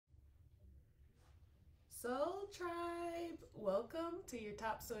Soul Tribe, welcome to your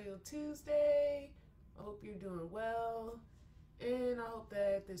Topsoil Tuesday. I hope you're doing well, and I hope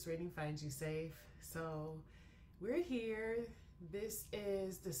that this reading finds you safe. So we're here. This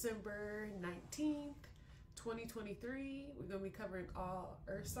is December 19th, 2023. We're going to be covering all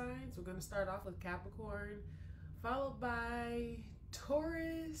earth signs. We're going to start off with Capricorn, followed by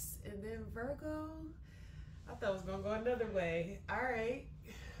Taurus, and then Virgo. I thought it was going to go another way. All right.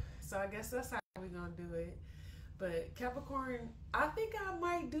 So I guess that's how we're going to do it. But Capricorn, I think I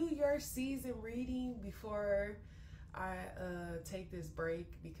might do your season reading before I take this break,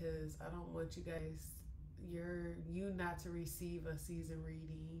 because I don't want you guys, you not to receive a season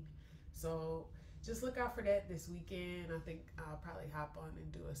reading. So just look out for that this weekend. I think I'll probably hop on and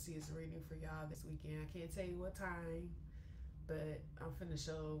do a season reading for y'all this weekend. I can't tell you what time, but I'm finna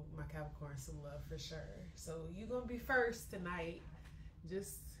show my Capricorn some love for sure. So you're gonna be first tonight,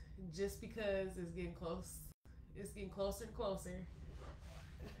 just because it's getting close. It's getting closer and closer.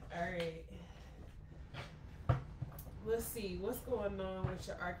 All right. Let's see what's going on with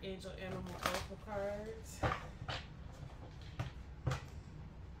your Archangel Animal Oracle cards.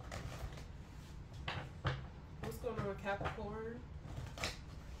 What's going on with Capricorn?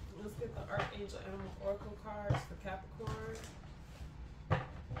 Let's get the Archangel Animal Oracle cards for Capricorn.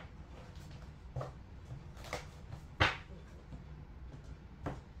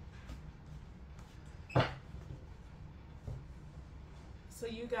 So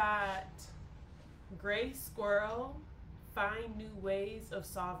you got Gray Squirrel, find new ways of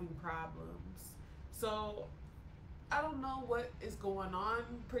solving problems. So I don't know what is going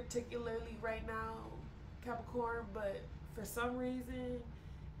on particularly right now, Capricorn, but for some reason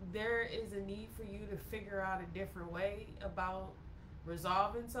there is a need for you to figure out a different way about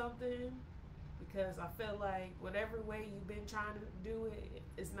resolving something, because I feel like whatever way you've been trying to do it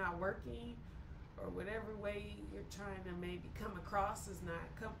is not working, or whatever way you're trying to maybe come across is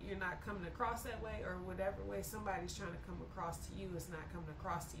you're not coming across that way, or whatever way somebody's trying to come across to you is not coming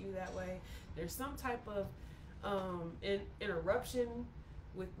across to you that way. There's some type of interruption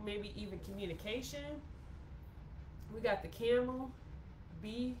with maybe even communication. We got the Camel,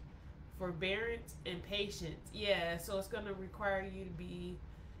 B, forbearance and patience. Yeah, so it's going to require you to be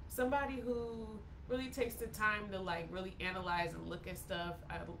somebody who really takes the time to like really analyze and look at stuff.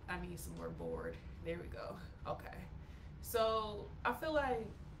 I need some more board. There we go. Okay. So I feel like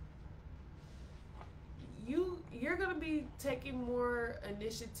you're gonna be taking more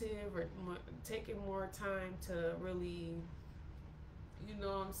initiative, or taking more time to really, you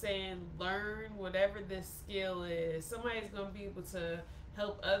know what I'm saying, learn whatever this skill is. Somebody's gonna be able to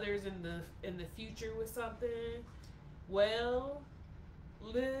help others in the future with something. Well,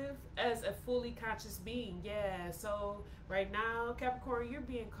 live as a fully conscious being. Yeah, so right now, Capricorn, you're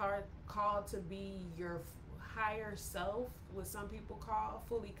being called to be your higher self, what some people call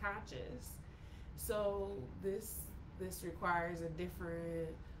fully conscious. So this requires a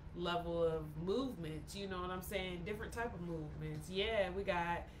different level of movement, you know what I'm saying, different type of movements. Yeah, we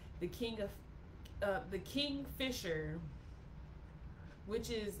got the Kingfisher,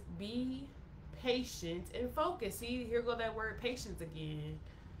 which is be patient and focus. See, here go that word patience again.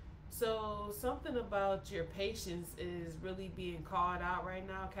 So something about your patience is really being called out right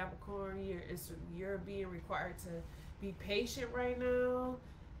now, Capricorn. You're being required to be patient right now,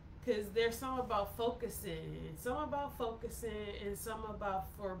 because there's some about focusing, and some about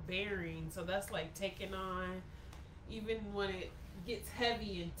forbearing. So that's like taking on, even when it gets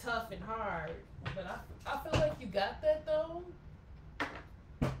heavy and tough and hard. But I feel like you got that though.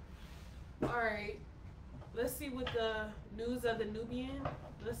 All right, let's see what the news of the Nubian.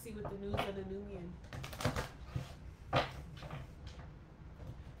 Let's see what the news of the Nubian.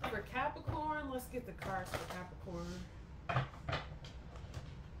 For Capricorn, let's get the cards for Capricorn. All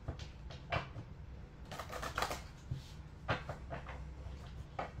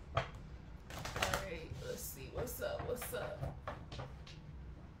right, let's see what's up. What's up?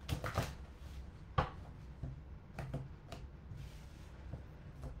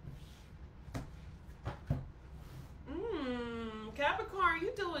 Capricorn,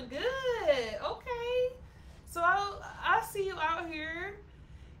 you doing good. Okay. So I see you out here.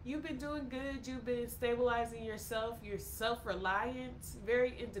 You've been doing good. You've been stabilizing yourself. You're self-reliant,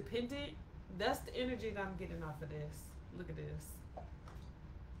 very independent. That's the energy that I'm getting off of this. Look at this.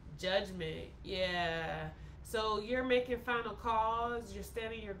 Judgment. Yeah. So you're making final calls. You're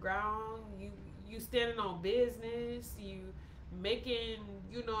standing your ground. You standing on business. You making,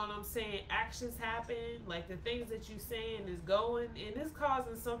 you know what I'm saying, actions happen. Like the things that you saying is going, and it's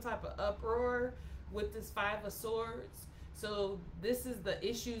causing some type of uproar with this Five of Swords. So this is the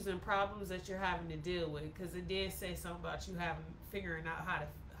issues and problems that you're having to deal with, because it did say something about you having figuring out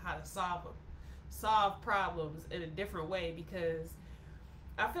how to solve problems in a different way, because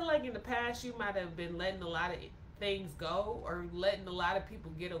I feel like in the past you might have been letting a lot of things go or letting a lot of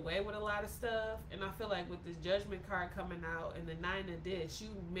people get away with a lot of stuff. And I feel like with this Judgment card coming out and the 9 of this, you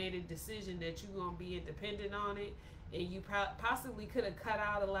made a decision that you're going to be independent on it, and you possibly could have cut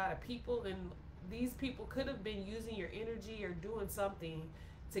out a lot of people, and these people could have been using your energy or doing something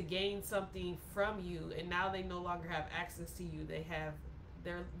to gain something from you, and now they no longer have access to you. They have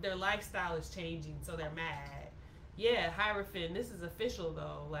their lifestyle is changing, so they're mad. Yeah, Hierophant, this is official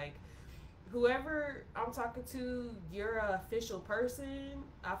though. Like, whoever I'm talking to, you're an official person.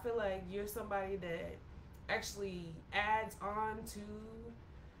 I feel like you're somebody that actually adds on to,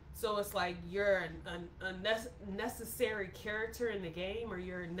 so it's like you're a necessary character in the game, or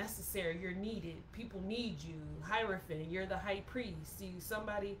you're necessary, you're needed. People need you. Hierophant, you're the high priest. You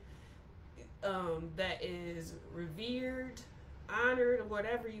somebody that is revered, honored,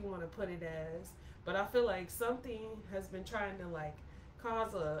 whatever you want to put it as. But I feel like something has been trying to like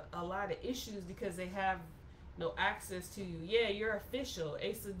cause a lot of issues because they have no access to you. Yeah, you're official.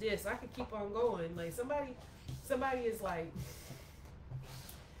 Ace of Discs. I could keep on going. Like somebody is like,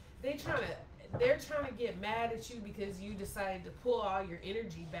 they're trying to get mad at you because you decided to pull all your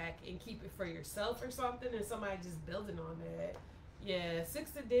energy back and keep it for yourself or something, and somebody just building on that. Yeah,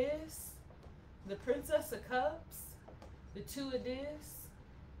 6 of Discs, the Princess of Cups, the 2 of Discs,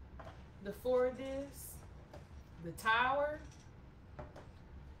 the 4 of Discs, the Tower,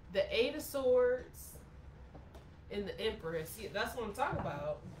 the 8 of Swords, and the Empress. Yeah, that's what I'm talking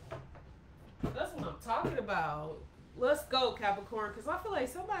about. That's what I'm talking about. Let's go, Capricorn, because I feel like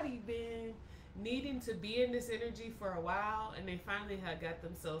somebody been needing to be in this energy for a while, and they finally had got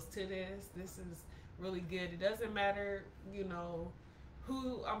themselves to this. This is really good. It doesn't matter, you know,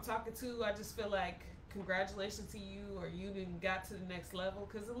 who I'm talking to. I just feel like congratulations to you, or you didn't got to the next level,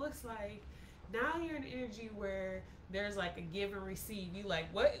 because it looks like now you're in energy where there's like a give and receive. You like,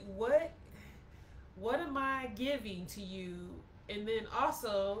 what am I giving to you? And then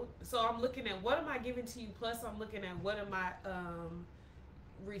also, so I'm looking at what am I giving to you, plus I'm looking at what am I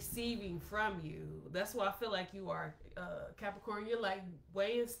receiving from you. That's why I feel like you are Capricorn. You're like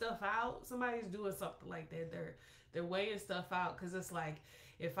weighing stuff out. Somebody's doing something like that. They're weighing stuff out, because it's like,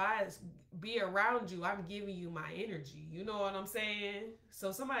 if I be around you, I'm giving you my energy. You know what I'm saying?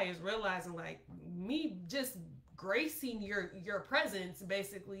 So somebody is realizing like, me just gracing your presence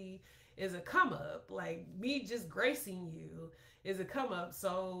basically is a come up. Like, me just gracing you is a come up.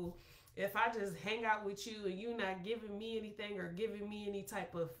 So if I just hang out with you and you're not giving me anything or giving me any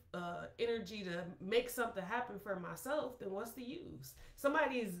type of energy to make something happen for myself, then what's the use?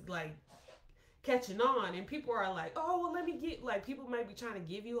 Somebody is like catching on, and people are like, oh, well, let me get, like, people might be trying to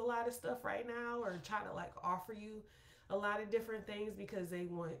give you a lot of stuff right now, or try to like offer you a lot of different things because they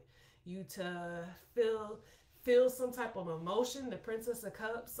want you to feel some type of emotion, the Princess of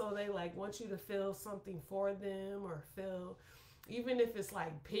Cups. So they like want you to feel something for them, or feel, even if it's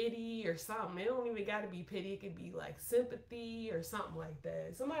like pity or something. It don't even got to be pity. It could be like sympathy or something like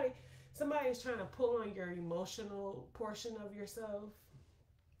that. Somebody's trying to pull on your emotional portion of yourself.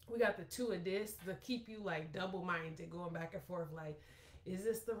 We got the 2 of Discs to keep you like double-minded, going back and forth. Like, is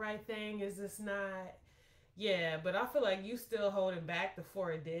this the right thing? Is this not? Yeah, but I feel like you still holding back the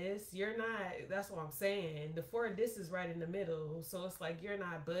 4 of Discs. You're not, that's what I'm saying. The 4 of Discs is right in the middle. So it's like you're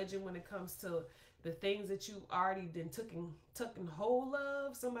not budging when it comes to the things that you already been taken hold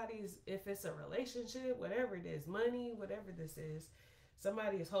of. Somebody's, if it's a relationship, whatever it is, money, whatever this is,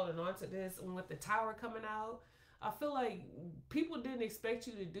 somebody is holding on to this. And with the Tower coming out, I feel like people didn't expect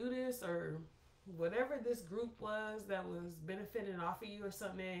you to do this, or whatever this group was that was benefiting off of you or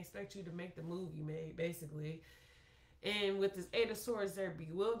something. They didn't expect you to make the move you made, basically. And with this 8 of Swords, they're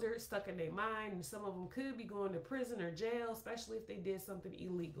bewildered, stuck in their mind, and some of them could be going to prison or jail, especially if they did something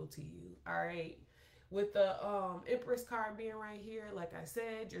illegal to you. All right. With the Empress card being right here, like I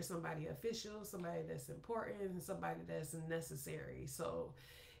said, you're somebody official, somebody that's important, and somebody that's necessary. So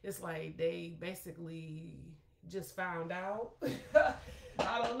it's like they basically just found out.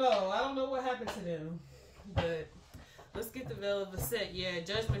 I don't know what happened to them, but let's get the Veil of ASET. Yeah,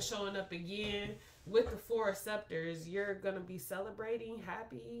 Judgment showing up again with the 4 of Scepters. You're gonna be celebrating,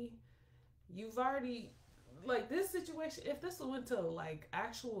 happy. You've already, like, this situation, if this went to like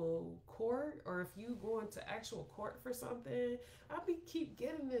actual court, or if you go into actual court for something, I'll keep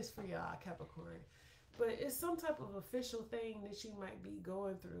getting this for y'all, Capricorn. But it's some type of official thing that you might be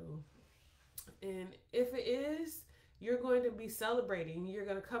going through. And if it is, you're going to be celebrating. You're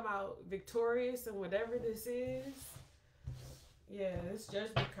going to come out victorious in whatever this is. Yeah, this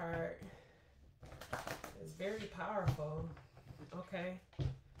Judgment card is very powerful. Okay.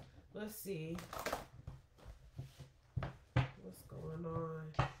 Let's see. What's going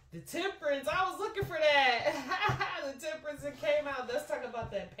on? The Temperance. I was looking for that. The Temperance that came out. Let's talk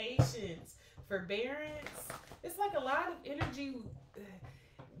about that patience, forbearance. It's like a lot of energy.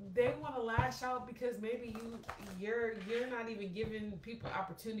 They want to lash out because maybe you're not even giving people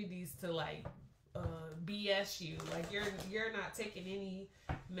opportunities to like BS you. Like you're not taking any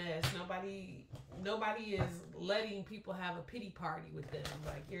mess. Nobody is letting people have a pity party with them.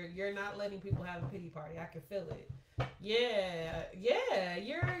 Like you're not letting people have a pity party. I can feel it. Yeah.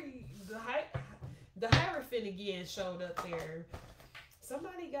 You're the Hierophant again showed up there.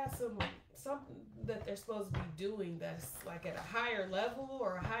 Somebody got something that they're supposed to be doing that's like at a higher level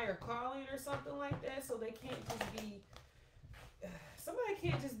or a higher calling or something like that. So they can't just be. Somebody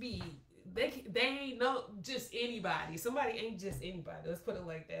can't just be. They ain't no just anybody. Somebody ain't just anybody. Let's put it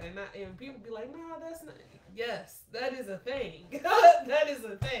like that. And people be like, no, that's not. Yes, that is a thing. That is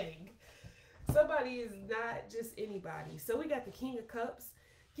a thing. Somebody is not just anybody. So we got the King of Cups.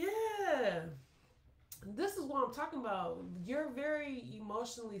 Yeah. This is what I'm talking about. You're very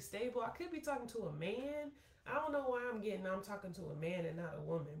emotionally stable. I could be talking to a man. I don't know why I'm talking to a man and not a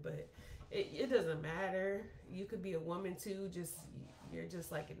woman, but it doesn't matter. You could be a woman too. You're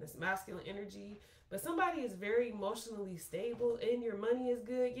just like in this masculine energy. But somebody is very emotionally stable and your money is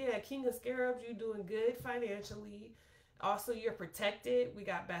good. Yeah, King of Scarabs, you're doing good financially. Also, you're protected. We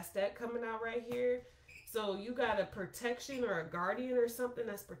got Bastet coming out right here. So you got a protection or a guardian or something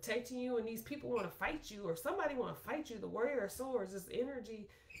that's protecting you, and these people want to fight you, or somebody want to fight you. The Warrior of Swords, this energy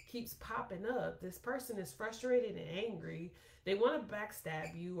keeps popping up. This person is frustrated and angry. They want to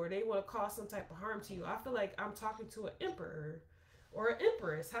backstab you, or they want to cause some type of harm to you. I feel like I'm talking to an emperor or an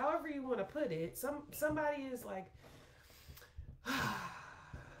empress, however you want to put it. Somebody is like,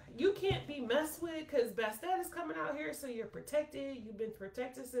 you can't be messed with because Bastet is coming out here, so you're protected. You've been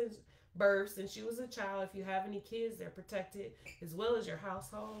protected since birth, since she was a child. If you have any kids, they're protected, as well as your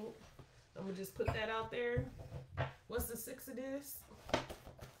household. I'm gonna just put that out there. What's the 6 of this?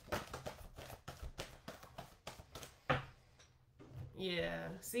 Yeah,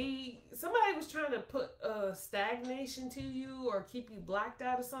 see, somebody was trying to put stagnation to you or keep you blocked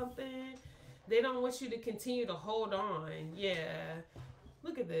out of something. They don't want you to continue to hold on. Yeah,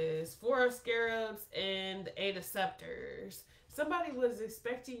 look at this. 4 of Scarabs and 8 of Scepters. Somebody was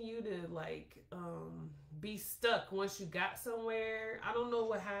expecting you to like be stuck once you got somewhere. I don't know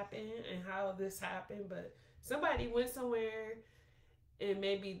what happened and how this happened, but somebody went somewhere and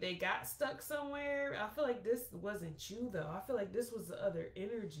maybe they got stuck somewhere. I feel like this wasn't you though. I feel like this was the other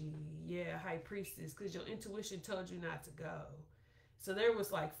energy. Yeah, High Priestess, because your intuition told you not to go. So there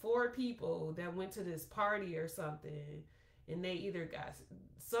was like 4 people that went to this party or something, and they either got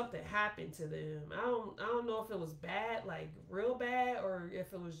something happened to them. I don't know if it was bad, like real bad, or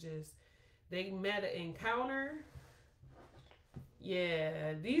if it was just they met an encounter.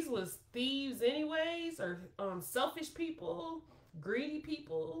 Yeah, these was thieves anyways, or selfish people, greedy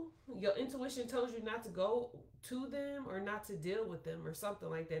people. Your intuition told you not to go to them or not to deal with them or something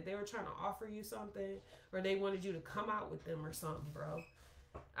like that. They were trying to offer you something, or they wanted you to come out with them or something, bro.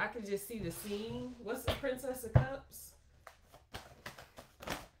 I could just see the scene. What's the Princess of Cups?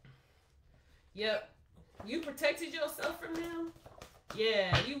 Yep. You protected yourself from them?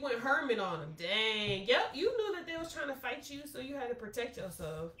 Yeah, you went hermit on them. Dang. Yep, you knew that they was trying to fight you, so you had to protect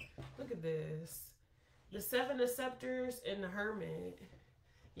yourself. Look at this. The 7 of Scepters and the Hermit.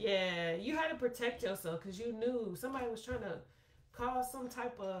 Yeah, you had to protect yourself because you knew somebody was trying to cause some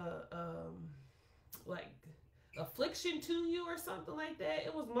type of like affliction to you or something like that.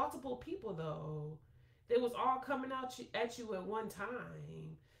 It was multiple people though. They was all coming out at you at one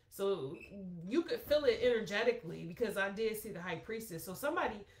time. So you could feel it energetically because I did see the High Priestess. So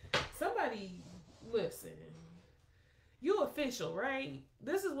somebody, listen. You official, right?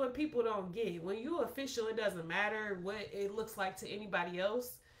 This is what people don't get. When you official, it doesn't matter what it looks like to anybody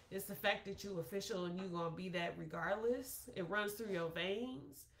else. It's the fact that you official and you gonna be that regardless. It runs through your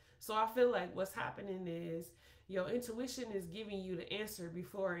veins. So I feel like what's happening is your intuition is giving you the answer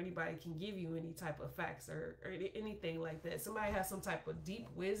before anybody can give you any type of facts or anything like that. Somebody has some type of deep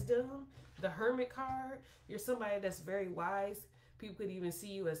wisdom. The Hermit card, you're somebody that's very wise. People could even see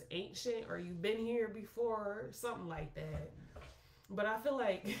you as ancient or you've been here before, something like that. But I feel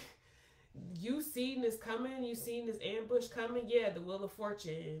like you seen this coming, you seen this ambush coming. Yeah, the Wheel of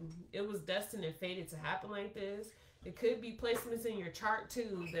Fortune. It was destined and fated to happen like this. It could be placements in your chart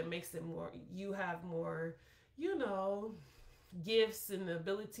too that makes it more, you have more, you know, gifts and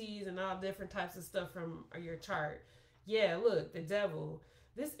abilities and all different types of stuff from your chart. Yeah, look, the devil.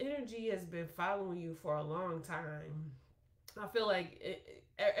 This energy has been following you for a long time. I feel like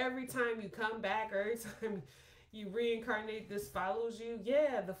every time you come back, or every time you reincarnate, this follows you.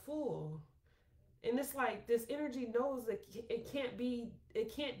 Yeah, the fool. And it's like this energy knows that it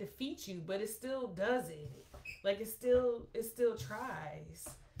can't defeat you, but it still does it. Like it still tries.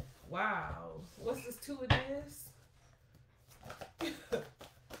 Wow. What's this two of this?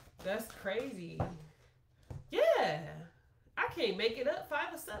 That's crazy. Yeah. I can't make it up.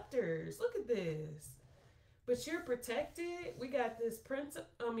 Five of Scepters. Look at this. But you're protected. We got this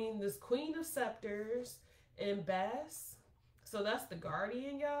this Queen of Scepters and Bess. So that's the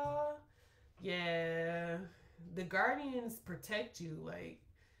Guardian, y'all. Yeah. The Guardians protect you. Like,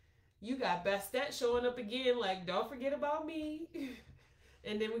 you got Bastet showing up again. Like, don't forget about me.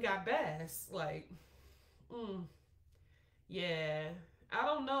 And then we got Bess. Like, yeah. I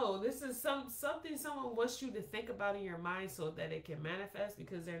don't know. This is something someone wants you to think about in your mind so that it can manifest,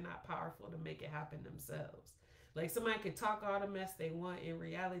 because they're not powerful to make it happen themselves. Like, somebody could talk all the mess they want. In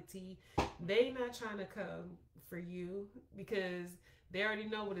reality, they not trying to come for you because they already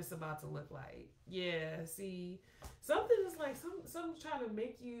know what it's about to look like. Yeah, see, something is like something trying to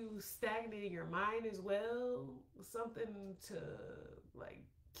make you stagnate in your mind as well. Something to like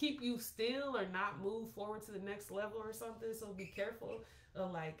keep you still or not move forward to the next level or something. So be careful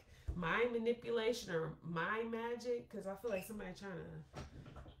of like mind manipulation or mind magic, because I feel like somebody trying to.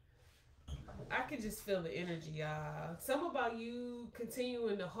 I could just feel the energy, y'all. Something about you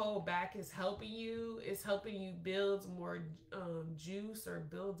continuing to hold back is helping you. It's helping you build more juice, or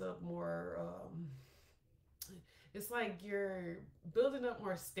build up more. It's like you're building up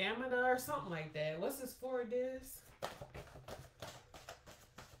more stamina or something like that. What's this for? This?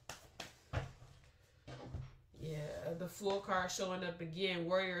 Yeah, the Fool card showing up again.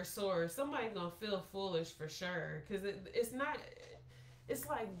 Warrior Sword. Somebody's gonna feel foolish for sure, because it's not. It's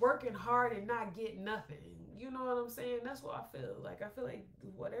like working hard and not getting nothing. You know what I'm saying? That's what I feel like. I feel like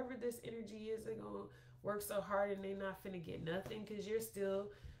whatever this energy is, they're going to work so hard and they're not finna get nothing, because you're still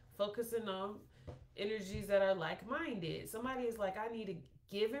focusing on energies that are like-minded. Somebody is like, I need to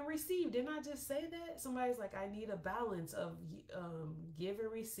give and receive. Didn't I just say that? Somebody's like, I need a balance of give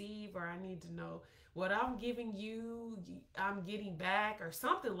and receive, or I need to know what I'm giving you, I'm getting back, or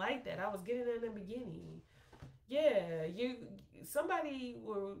something like that. I was getting that in the beginning. Yeah, somebody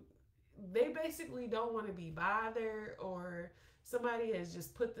will, they basically don't want to be bothered, or somebody has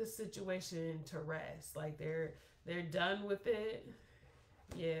just put this situation to rest. Like they're done with it.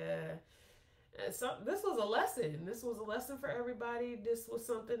 Yeah. So this was a lesson. This was a lesson for everybody. This was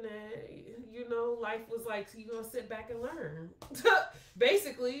something that, life was like, so you're going to sit back and learn.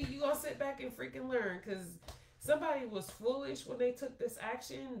 Basically, you're going to sit back and freaking learn, because somebody was foolish when they took this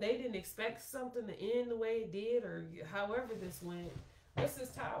action. They didn't expect something to end the way it did, or however this went. What's this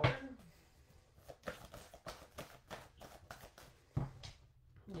tower?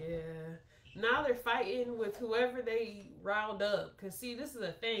 Yeah. Now they're fighting with whoever they riled up. Because, see, this is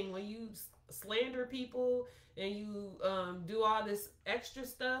a thing. When you slander people and you do all this extra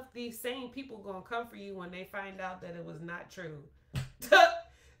stuff, these same people going to come for you when they find out that it was not true.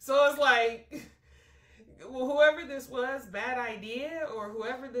 So it's like, whoever this was, bad idea, or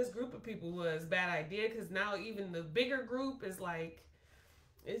whoever this group of people was, bad idea, because now even the bigger group is like,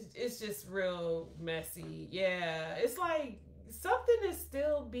 it's just real messy. Yeah, it's like something is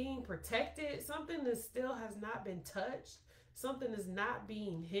still being protected. Something that still has not been touched. Something is not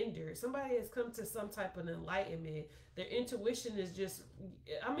being hindered. Somebody has come to some type of enlightenment. Their intuition is just,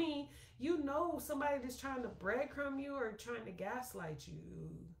 somebody that's trying to breadcrumb you or trying to gaslight you.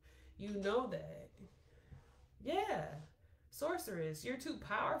 You know that. Yeah. Sorceress, you're too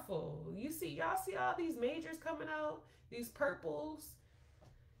powerful. Y'all see all these majors coming out? These purples?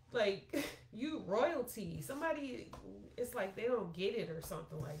 Like, you royalty. Somebody, it's like they don't get it or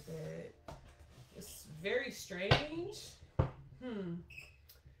something like that. It's very strange.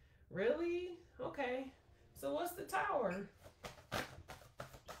 Really? Okay. So what's the tower?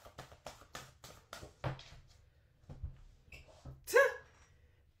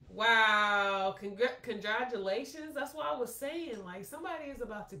 Wow. Congratulations. That's what I was saying. Like, somebody is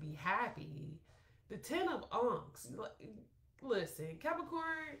about to be happy. The 10 of Ankhs. Listen,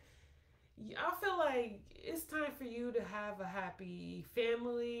 Capricorn, I feel like it's time for you to have a happy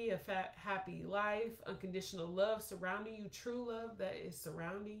family, a happy life, unconditional love surrounding you, true love that is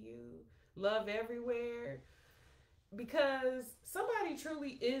surrounding you, love everywhere. Because somebody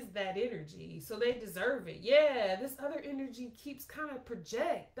truly is that energy, so they deserve it. Yeah, this other energy keeps kind of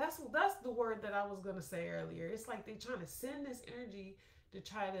project. That's the word that I was going to say earlier. It's like they're trying to send this energy to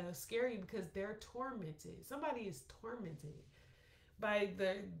try to scare you because they're tormented. Somebody is tormented by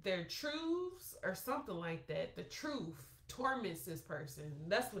their truths or something like that. The truth torments this person.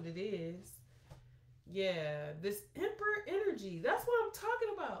 That's what it is. Yeah, this Emperor energy. That's what I'm talking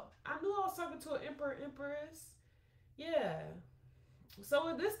about. I knew I was talking to an Emperor, Empress. Yeah.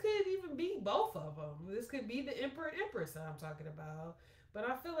 So this could even be both of them. This could be the Emperor, Empress that I'm talking about. But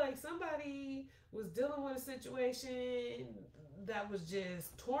I feel like somebody was dealing with a situation that was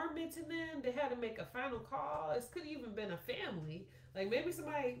just tormenting them. They had to make a final call. It could have even been a family. Like maybe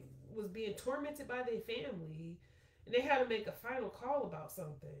somebody was being tormented by their family and they had to make a final call about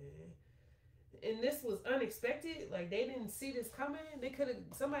something. And this was unexpected. Like they didn't see this coming.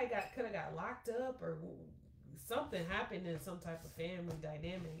 Somebody could have got locked up or something happened in some type of family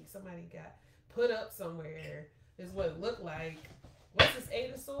dynamic. Somebody got put up somewhere is what it looked like. What's this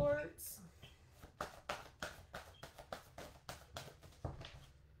Eight of Swords?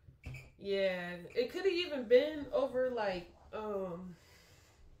 Yeah, it could have even been over like,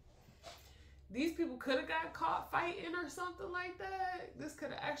 these people could have got caught fighting or something like that. This could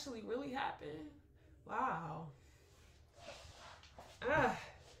have actually really happened. Wow. I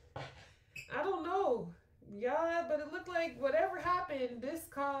don't know. Yeah, but it looked like whatever happened, this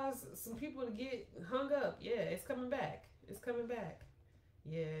caused some people to get hung up. Yeah, it's coming back. It's coming back.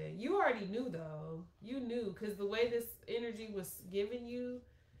 Yeah, you already knew though. You knew because the way this energy was giving you,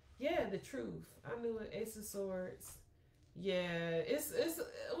 yeah, the truth. I knew it. Ace of Swords. Yeah, it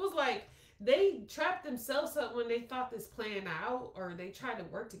was like they trapped themselves up when they thought this plan out, or they tried to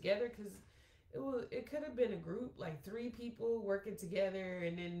work together because it could have been a group like 3 people working together,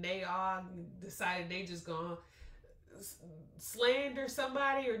 and then they all decided they just gonna slander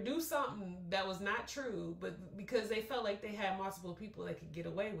somebody or do something that was not true, but because they felt like they had multiple people that could get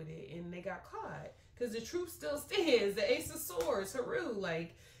away with it, and they got caught because the truth still stands. The Ace of Swords, Haru,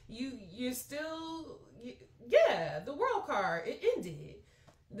 like you still, yeah, the World card, it ended.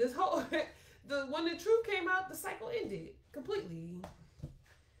 This whole when the truth came out, the cycle ended completely.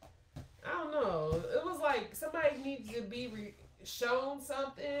 I don't know. It was like somebody needs to be shown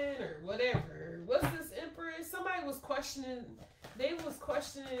something or whatever. What's this Empress? Somebody was questioning. They was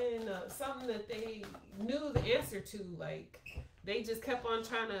questioning something that they knew the answer to. Like they just kept on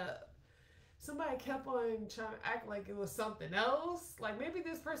trying to. Somebody kept on trying to act like it was something else. Like maybe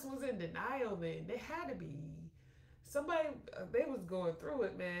this person was in denial. Then they had to be. Somebody they was going through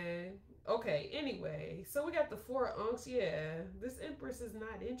it, man. Okay, anyway, so we got the 4 unks. Yeah, this Empress is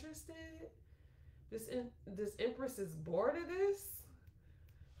not interested. This Empress is bored of this.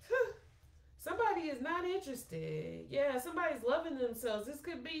 Somebody is not interested. Yeah, somebody's loving themselves. This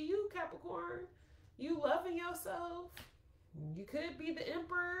could be you, Capricorn. You loving yourself. You could be the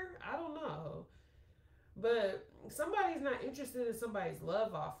Emperor. I don't know. But somebody's not interested in somebody's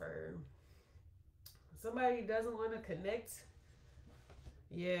love offer. Somebody doesn't want to connect.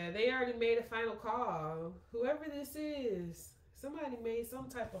 Yeah, they already made a final call. Whoever this is, somebody made some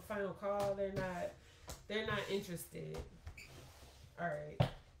type of final call. They're not interested. All right.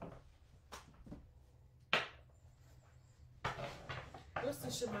 What's the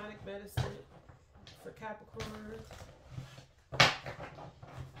shamanic medicine for Capricorn?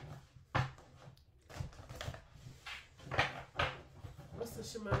 What's the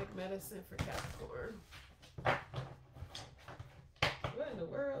shamanic medicine for Capricorn? What in the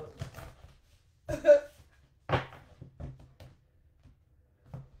world?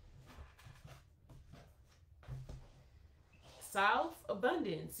 South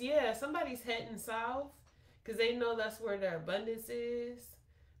abundance. Yeah, somebody's heading south because they know that's where their abundance is.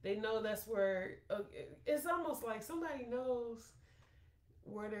 They know that's where it's almost like somebody knows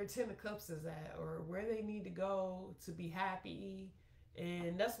where their 10 of cups is at or where they need to go to be happy,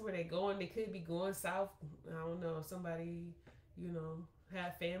 and that's where they're going. They could be going south. I don't know, somebody,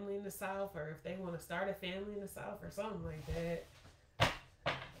 have family in the south, or if they want to start a family in the south or something like that.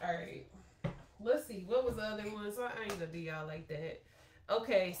 All right, let's see, what was the other one? So I ain't gonna do y'all like that.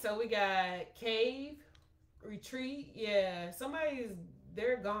 Okay, so we got cave, retreat. Yeah,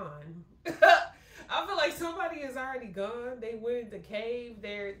 they're gone. I feel like somebody is already gone. They went the cave,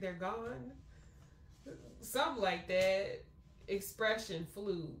 they're gone. Something like that. Expression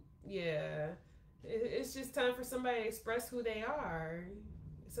flute. Yeah. It's just time for somebody to express who they are.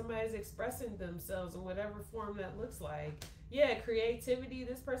 Somebody's expressing themselves in whatever form that looks like. Yeah, creativity.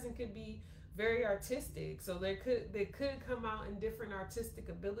 This person could be very artistic. So they could come out in different artistic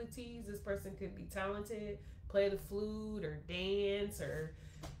abilities. This person could be talented, play the flute or dance or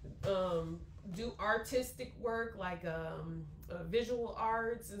do artistic work like visual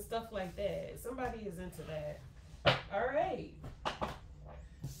arts and stuff like that. Somebody is into that. All right.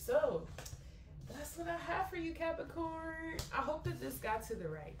 So that's what I have for you, Capricorn. I hope that this got to the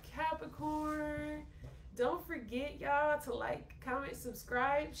right Capricorn. Don't forget, y'all, to like, comment,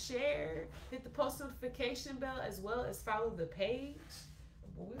 subscribe, share, hit the post notification bell, as well as follow the page.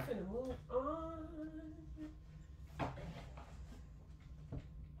 But we're finna move on.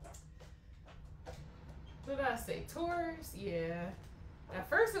 What did I say? Taurus? Yeah. At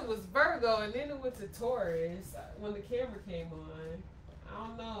first it was Virgo, and then it went to Taurus when the camera came on. I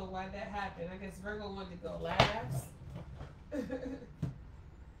don't know why that happened. I guess Virgo wanted to go last.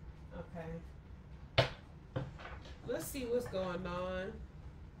 Okay. Let's see what's going on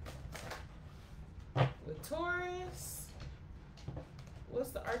with Taurus. What's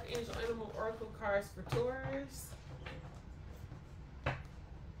the Archangel Animal Oracle cards for Taurus?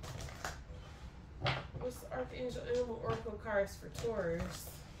 What's the Archangel Animal Oracle cards for Taurus?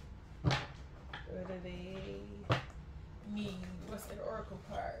 What do they need? What's their Oracle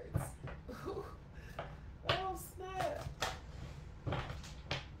cards? Oh, snap.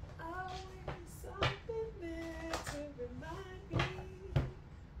 Always something there to remind me.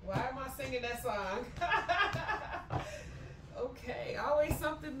 Why am I singing that song? Okay, always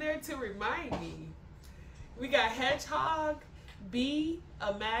something there to remind me. We got Hedgehog, be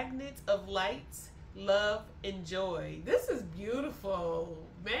a magnet of light, love, and joy. This is beautiful,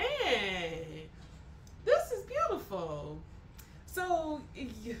 man. This is beautiful. So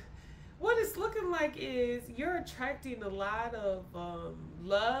what it's looking like is you're attracting a lot of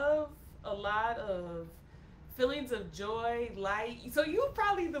love, a lot of feelings of joy, light. So you're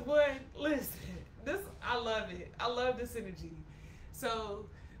probably the one, listen, this, I love it. I love this energy. So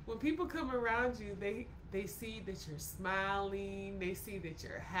when people come around you, they see that you're smiling, they see that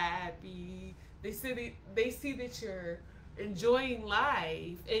you're happy, they see that you're enjoying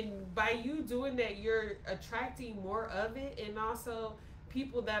life, and by you doing that, you're attracting more of it, and also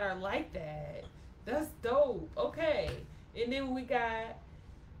people that are like that. That's dope. Okay, and then we got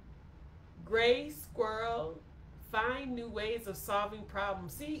Gray Squirrel, find new ways of solving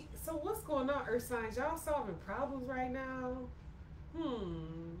problems. See, so what's going on, Earth signs? Y'all solving problems right now?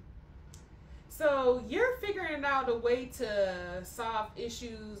 So you're figuring out a way to solve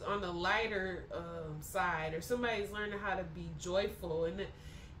issues on the lighter side, or somebody's learning how to be joyful. And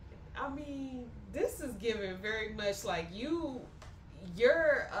I mean, this is giving very much like you're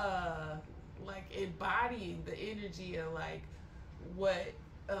like embodying the energy of like what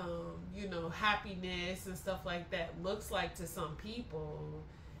you know, happiness and stuff like that looks like to some people.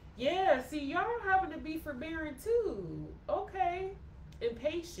 Yeah, see, y'all happen to be forbearing too. Okay, and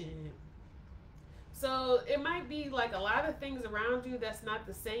patient. So it might be like a lot of things around you that's not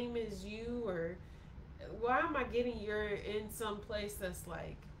the same as you, or why am I getting you're in some place that's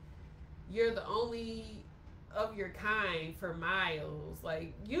like you're the only of your kind for miles.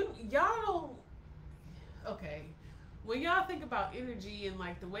 Like y'all don't, okay, when y'all think about energy and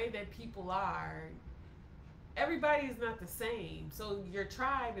like the way that people are, everybody is not the same. So your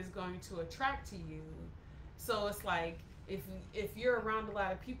tribe is going to attract to you. So it's like if you're around a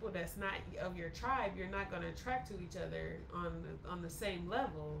lot of people that's not of your tribe, you're not going to attract to each other on the same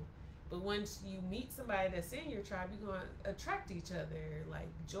level. But once you meet somebody that's in your tribe, you're going to attract each other, like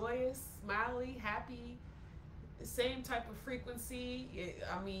joyous, smiley, happy, same type of frequency.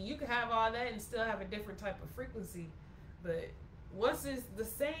 I mean, you can have all that and still have a different type of frequency, but once it's the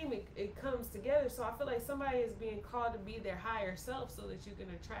same, it comes together. So I feel like somebody is being called to be their higher self so that you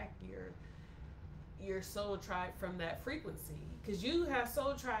can attract your soul tribe from that frequency, because you have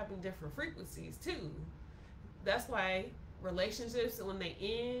soul tribe in different frequencies too. That's why relationships, when they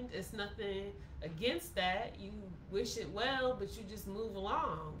end, it's nothing against that. You wish it well, but you just move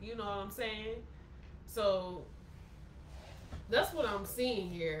along. You know what I'm saying? So that's what I'm seeing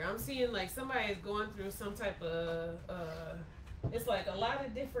here. I'm seeing like somebody is going through some type of it's like a lot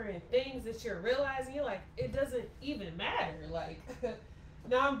of different things that you're realizing. You're like, it doesn't even matter. Like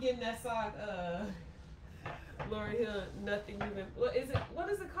now I'm getting that song Lauryn Hill, nothing even, what is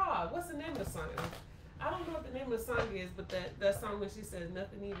it called? What's the name of the song? I don't know what the name of the song is, but that song when she says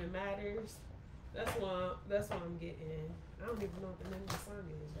nothing even matters, that's what I'm getting. I don't even know what the name of the song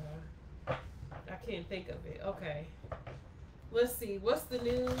is, y'all. I can't think of it. Okay, let's see, what's the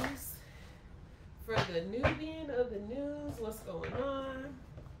news for the Nubian of the Newz? What's going on?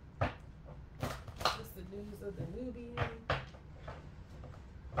 What's the news of the Nubian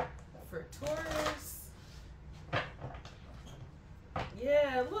for Taurus?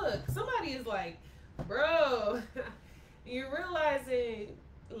 Yeah, look, somebody is like, bro, you're realizing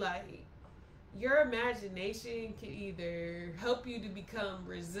like your imagination can either help you to become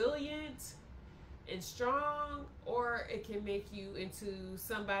resilient and strong, or it can make you into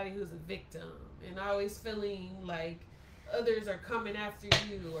somebody who's a victim and always feeling like others are coming after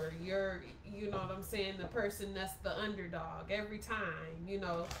you, or you're, you know what I'm saying, the person that's the underdog every time. You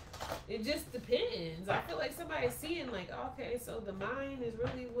know, it just depends. I feel like somebody's seeing like, okay, so the mind is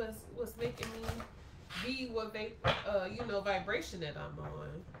really what's making me be what they you know, vibration that I'm on,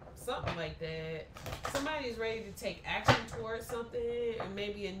 something like that. Somebody's ready to take action towards something, and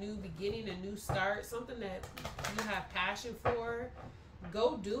maybe a new beginning, a new start, something that you have passion for.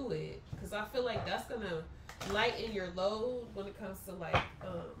 Go do it, because I feel like that's gonna lighten your load when it comes to like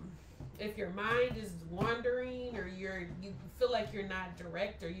if your mind is wandering, or you feel like you're not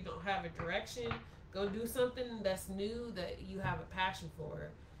direct, or you don't have a direction. Go do something that's new, that you have a passion for.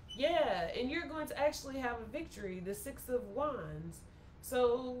 Yeah, and you're going to actually have a victory, the Six of Wands.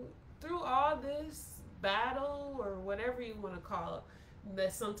 So through all this battle, or whatever you want to call it,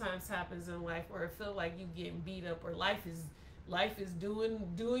 that sometimes happens in life, where it feels like you getting beat up, or life is doing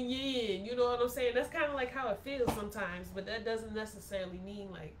you in. You know what I'm saying? That's kind of like how it feels sometimes, but that doesn't necessarily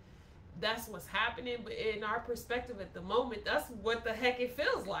mean like that's what's happening. But in our perspective at the moment, that's what the heck it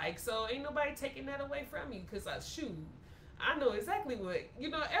feels like. So ain't nobody taking that away from you, because I know exactly what, you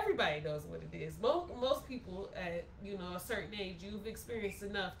know, everybody knows what it is. Most people at, you know, a certain age, you've experienced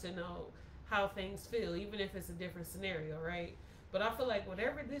enough to know how things feel, even if it's a different scenario, right? But I feel like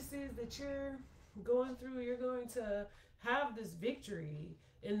whatever this is that you're going through, you're going to have this victory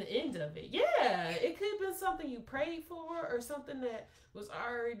in the end of it. Yeah, it could have been something you prayed for, or something that was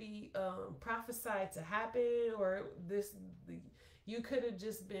already prophesied to happen, or you could have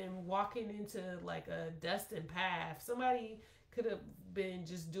just been walking into like a destined path. Somebody could have been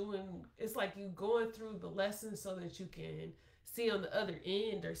just doing, it's like you going through the lessons so that you can see on the other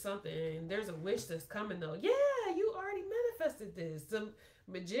end or something. And there's a wish that's coming though. Yeah, you already manifested this. The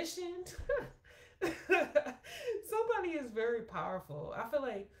Magician. Somebody is very powerful. I feel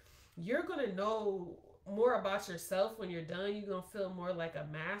like you're going to know more about yourself when you're done. You're going to feel more like a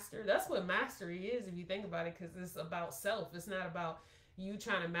master. That's what mastery is, if you think about it, because it's about self. It's not about you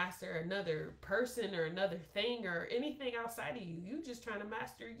trying to master another person or another thing or anything outside of you. You just trying to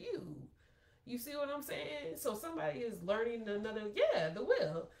master you. You see what I'm saying? So somebody is learning another, the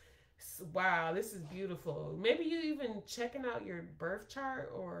will. Wow, this is beautiful. Maybe you even checking out your birth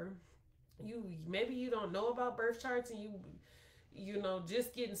chart, or maybe you don't know about birth charts, and you know,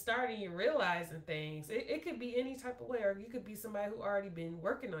 just getting started and you're realizing things. It could be any type of way, or you could be somebody who already been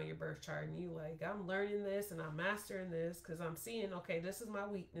working on your birth chart, and you like, I'm learning this and I'm mastering this, because I'm seeing, okay, this is my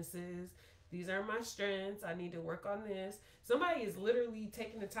weaknesses, these are my strengths, I need to work on this. Somebody is literally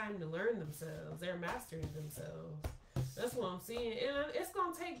taking the time to learn themselves. They're mastering themselves. That's what I'm seeing. And it's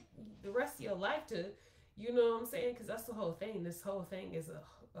going to take the rest of your life to, you know what I'm saying? Because that's the whole thing. This whole thing is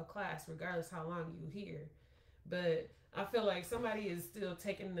a class, regardless how long you here. But I feel like somebody is still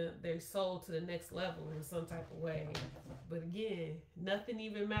taking their soul to the next level in some type of way. But again, nothing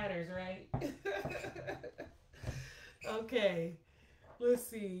even matters, right? Okay. Let's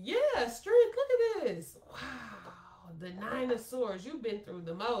see. Yeah, strength. Look at this. Wow. The 9 of Swords. You've been through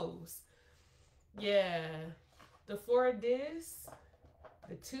the most. Yeah. The 4 of this.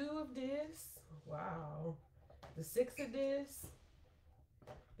 The 2 of this. Wow. The 6 of this.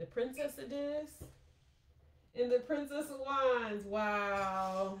 The Princess of this. And the Princess of Wands.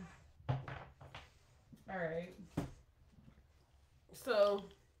 Wow. All right. So,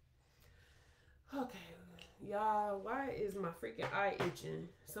 okay. Y'all, why is my freaking eye itching?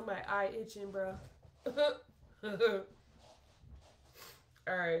 Somebody eye itching, bro. All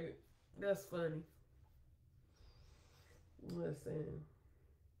right. That's funny. Listen.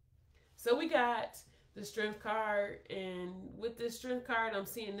 So we got the Strength card, and with this Strength card, I'm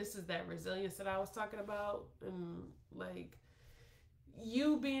seeing this is that resilience that I was talking about, and like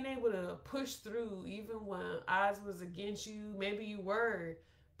you being able to push through even when odds was against you. Maybe you were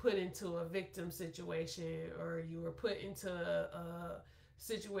put into a victim situation, or you were put into a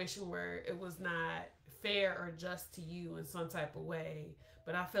situation where it was not fair or just to you in some type of way.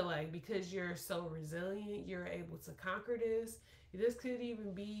 But I feel like because you're so resilient, you're able to conquer this. This could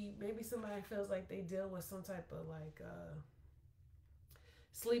even be, maybe somebody feels like they deal with some type of like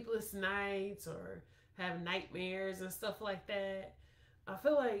sleepless nights, or have nightmares and stuff like that. I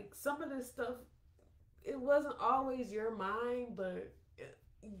feel like some of this stuff, it wasn't always your mind, but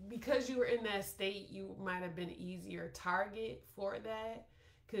because you were in that state, you might have been an easier target for that.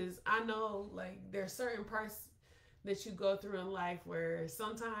 Because I know, like, there's certain parts that you go through in life where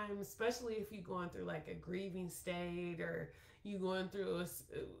sometimes, especially if you're going through like a grieving state, or you going through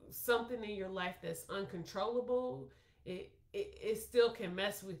something in your life that's uncontrollable, it still can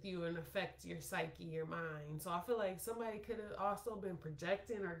mess with you and affect your psyche, your mind. So I feel like somebody could have also been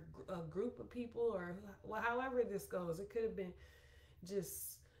projecting, or a group of people, or well, however this goes, it could have been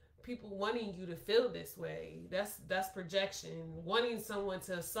just people wanting you to feel this way. That's projection, wanting someone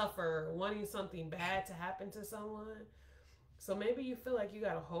to suffer, wanting something bad to happen to someone. So maybe you feel like you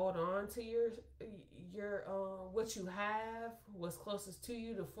got to hold on to your what you have, what's closest to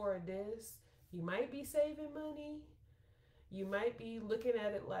you, to for this. You might be saving money. You might be looking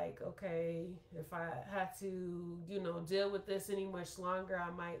at it like, okay, if I have to, deal with this any much longer, I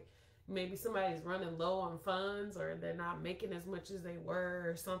might, maybe somebody's running low on funds, or they're not making as much as they were,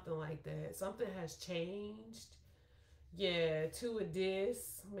 or something like that. Something has changed. Yeah, two of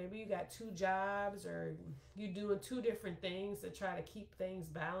this. Maybe you got two jobs, or you doing two different things to try to keep things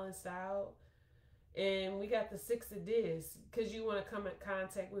balanced out. And we got the six of this, because you want to come in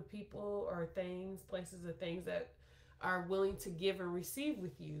contact with people or things, places or things that are willing to give and receive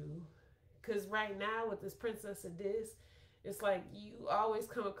with you. Because right now with this princess of this, it's like you always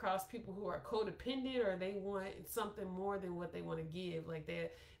come across people who are codependent, or they want something more than what they want to give. Like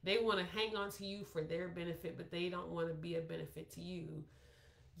they want to hang on to you for their benefit, but they don't want to be a benefit to you.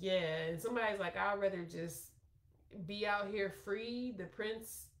 Yeah, and somebody's like, I'd rather just be out here free, the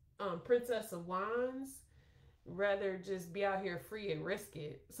princess of wands, rather just be out here free and risk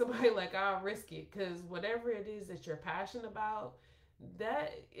it. Somebody like, I'll risk it, because whatever it is that you're passionate about,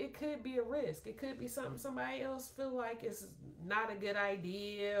 that it could be a risk. It could be something somebody else feel like it's not a good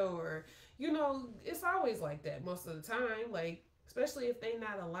idea, or it's always like that most of the time. Like, especially if they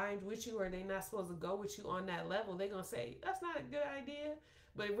not aligned with you, or they not supposed to go with you on that level, they gonna say that's not a good idea.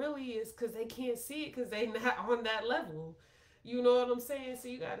 But it really is, because they can't see it, because they not on that level. You know what I'm saying? So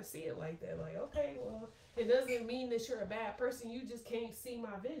you got to see it like that. Like, okay, well, it doesn't mean that you're a bad person. You just can't see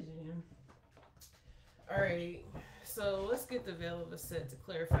my vision. All right. So let's get the veil of ASET to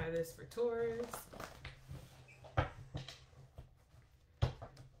clarify this for Taurus.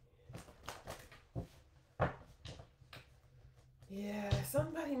 Yeah,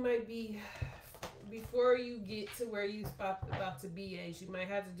 somebody might be, before you get to where you about to be at, you might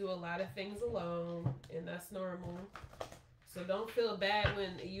have to do a lot of things alone, and that's normal. So don't feel bad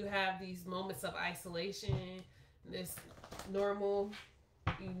when you have these moments of isolation. It's normal.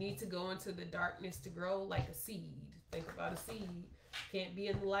 You need to go into the darkness to grow, like a seed. Think about a seed. Can't be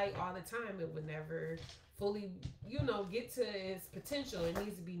in the light all the time. It would never fully, get to its potential. It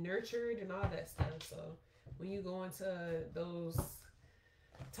needs to be nurtured and all that stuff. So when you go into those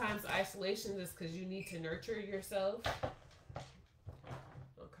times of isolation, it's because you need to nurture yourself.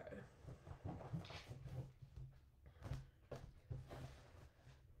 Okay.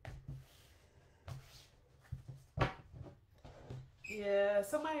 Yeah,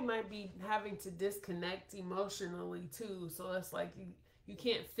 somebody might be having to disconnect emotionally too. So it's like you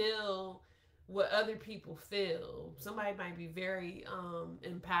can't feel what other people feel. Somebody might be very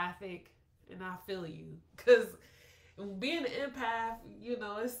empathic, and I feel you, because being an empath,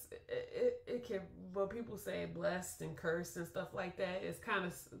 it can, what people say, blessed and cursed and stuff like that. It's kind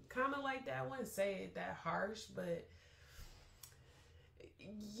of like that. I wouldn't say it that harsh, but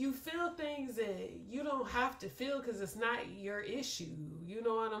you feel things that you don't have to feel, because it's not your issue. You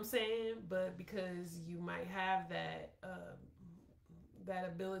know what I'm saying? But because you might have that that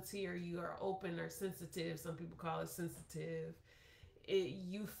ability, or you are open or sensitive, some people call it sensitive,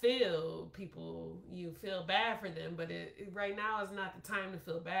 you feel people, you feel bad for them, but right now is not the time to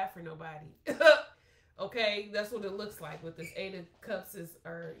feel bad for nobody. Okay, that's what it looks like with this Eight of Cups.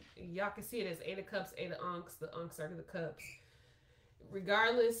 Or y'all can see it as Eight of Cups, Eight of Unks. The Unks are the cups.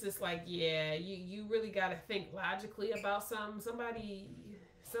 Regardless, it's like, yeah, you really got to think logically about something. Somebody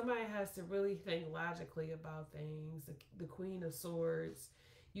has to really think logically about things. The Queen of Swords.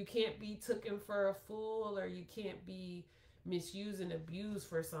 You can't be taken for a fool, or you can't be misused and abused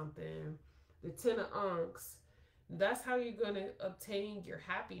for something. The Ten of Unks. That's how you're going to obtain your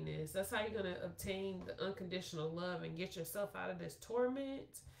happiness. That's how you're going to obtain the unconditional love and get yourself out of this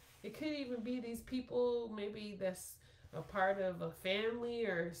torment. It could even be these people, maybe that's a part of a family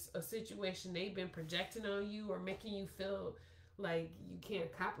or a situation they've been projecting on you, or making you feel like you can't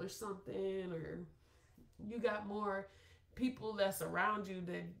accomplish something, or you got more people that's around you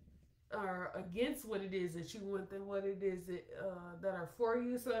that are against what it is that you want than what it is that are for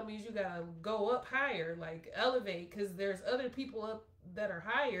you. So that means you gotta go up higher, like elevate, because there's other people up that are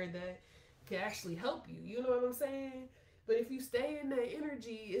higher that can actually help you. You know what I'm saying? But if you stay in that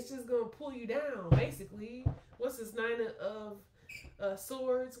energy, it's just gonna pull you down, basically. What's this Nine of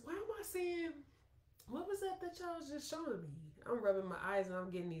Swords? Why am I saying, what was that y'all was just showing me? I'm rubbing my eyes and I'm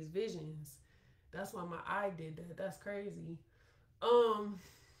getting these visions. That's why my eye did that. That's crazy.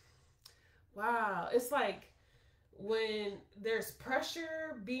 Wow. It's like when there's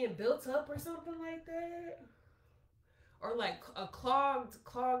pressure being built up or something like that, or like a clogged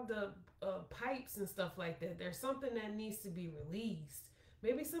pipes and stuff like that. There's something that needs to be released.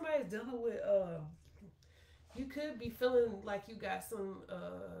 Maybe somebody's dealing with you could be feeling like you got some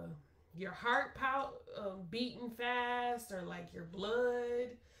your heart beating fast, or like your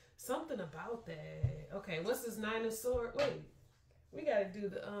blood, something about that. Okay, what's this Nine of Swords? Wait, we gotta do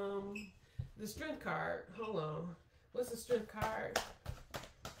the strength card. Hold on, what's the strength card?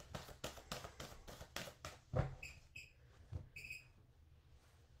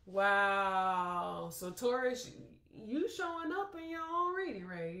 Wow. So Taurus, you showing up in your own reading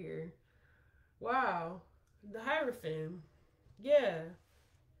right here. Wow. The Hierophant. Yeah.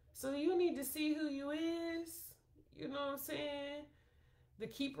 So you need to see who you is. You know what I'm saying? The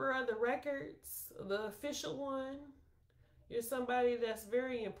keeper of the records, the official one. You're somebody that's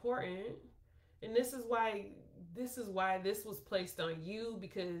very important. And this is why this was placed on you,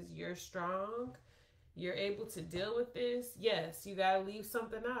 because you're strong. You're able to deal with this. Yes, you gotta leave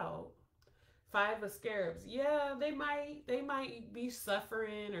something out. Five of Scarabs. Yeah, they might be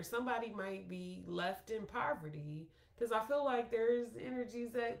suffering, or somebody might be left in poverty, because I feel like there's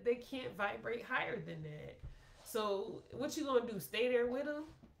energies that they can't vibrate higher than that. So what you gonna do? Stay there with them?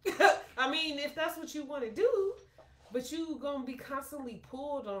 I mean, if that's what you want to do, but you gonna be constantly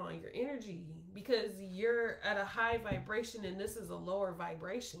pulled on your energy because you're at a high vibration and this is a lower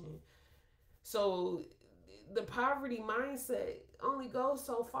vibration. So the poverty mindset only goes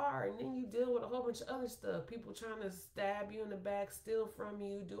so far, and then you deal with a whole bunch of other stuff. People trying to stab you in the back, steal from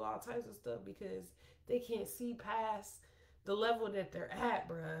you, do all types of stuff because they can't see past the level that they're at,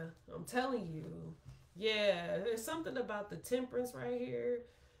 bruh. I'm telling you. Yeah, there's something about the Temperance right here.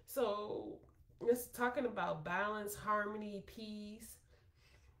 So it's talking about balance, harmony, peace.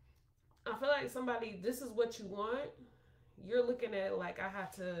 I feel like somebody, this is what you want. You're looking at it like, I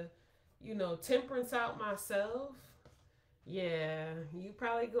have to, temperance out myself. Yeah, you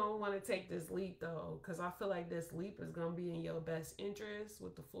probably gonna want to take this leap though, because I feel like this leap is gonna be in your best interest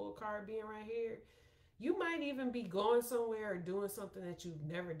with the Fool card being right here. You might even be going somewhere or doing something that you've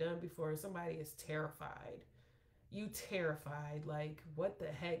never done before, and somebody is terrified. You terrified, like, what the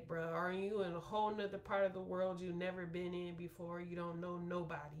heck, bro? Are you in a whole nother part of the world you've never been in before? You don't know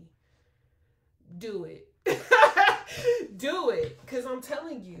nobody. Do it. Do it, because I'm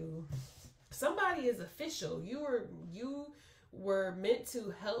telling you, somebody is official. You were meant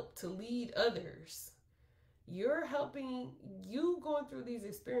to help, to lead others. You're helping. You going through these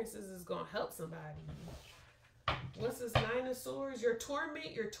experiences is going to help somebody. What's this Nine of Swords? Your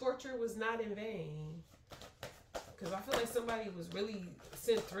torment, your torture was not in vain. Because I feel like somebody was really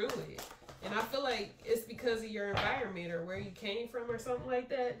sent through it. And I feel like it's because of your environment or where you came from or something like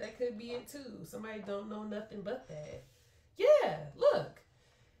that. That could be it too. Somebody don't know nothing but that. Yeah, look.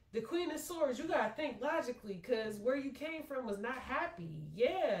 The Queen of Swords, you got to think logically, because where you came from was not happy.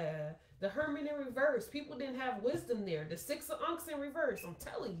 Yeah. The Hermit in reverse. People didn't have wisdom there. The Six of Unks in reverse. I'm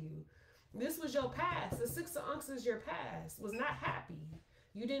telling you. This was your past. The Six of Unks is your past. Was not happy.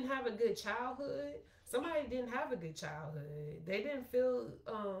 You didn't have a good childhood. Somebody didn't have a good childhood. They didn't feel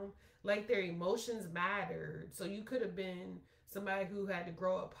like their emotions mattered. So you could have been somebody who had to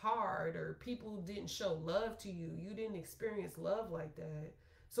grow up hard, or people didn't show love to you. You didn't experience love like that.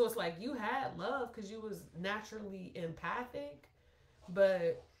 So it's like you had love because you was naturally empathic,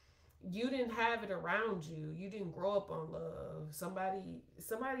 but you didn't have it around you. You didn't grow up on love.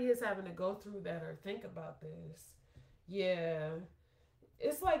 Somebody is having to go through that or think about this. Yeah.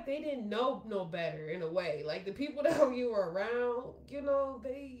 It's like they didn't know no better in a way. Like the people that you were around, y'all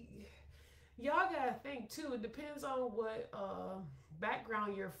gotta think too. It depends on what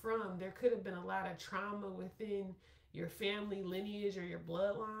background you're from. There could have been a lot of trauma within your family lineage or your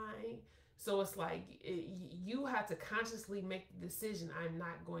bloodline. So it's like you have to consciously make the decision, I'm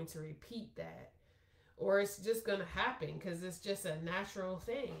not going to repeat that. Or it's just going to happen because it's just a natural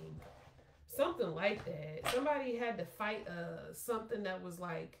thing. Something like that. Somebody had to fight something that was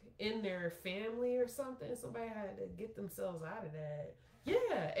like in their family or something. Somebody had to get themselves out of that.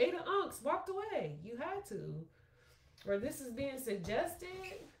 Yeah, Eight of Unks walked away. You had to. Or this is being suggested.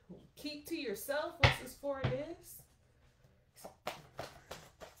 Keep to yourself. What's this for this?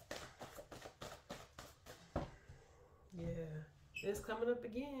 Yeah, it's coming up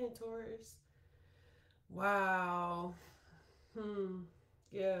again, Taurus. Wow.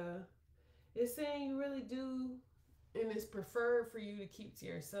 Yeah. It's saying you really do, and it's preferred for you to keep to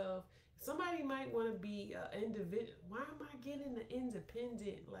yourself. Somebody might want to be an individual. Why am I getting the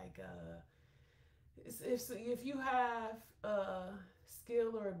independent? Like, if you have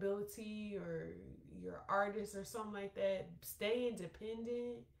skill or ability, or you're artist or something like that, stay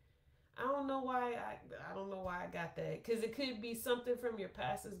independent. I don't know why I got that, because it could be something from your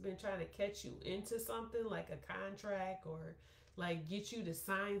past that's been trying to catch you into something like a contract, or like get you to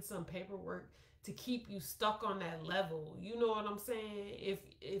sign some paperwork to keep you stuck on that level. You know what I'm saying?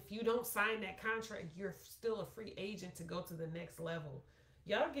 If you don't sign that contract, you're still a free agent to go to the next level.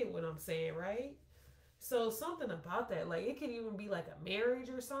 Y'all get what I'm saying, right? So something about that, like it could even be like a marriage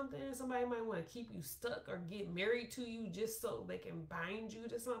or something. Somebody might want to keep you stuck or get married to you just so they can bind you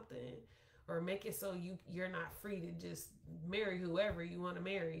to something, or make it so you're not free to just marry whoever you want to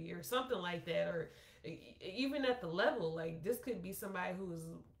marry or something like that. Or even at the level, like this could be somebody who's,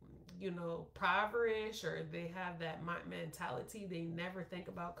 you know, impoverished, or they have that mentality. They never think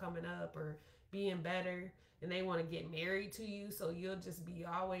about coming up or being better, and they want to get married to you, so you'll just be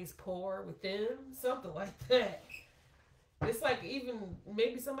always poor with them, something like that. It's like even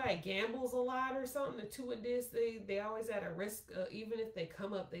maybe somebody gambles a lot or something. The two of this, they always at a risk. Even if they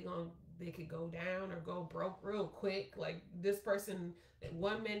come up, they could go down or go broke real quick. Like this person,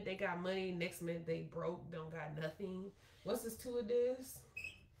 one minute they got money, next minute they broke, don't got nothing. What's this two of this?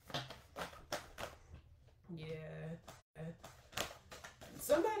 Yeah,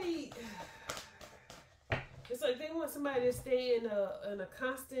 somebody. It's like they want somebody to stay in a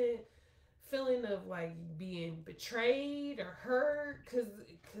constant feeling of like being betrayed or hurt,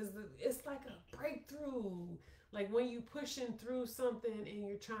 because it's like a breakthrough. Like when you pushing through something and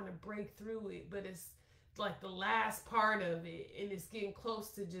you're trying to break through it, but it's like the last part of it, and it's getting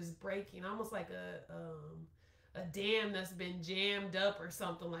close to just breaking, almost like a dam that's been jammed up or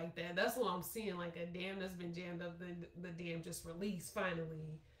something like that. That's what I'm seeing, like a dam that's been jammed up, the dam just released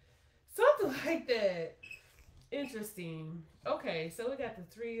finally. Something like that. Interesting. Okay, so we got the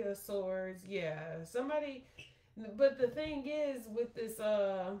Three of Swords. Yeah, somebody. But the thing is, with this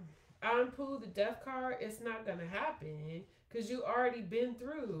Anpu, the Death card, it's not gonna happen because you already been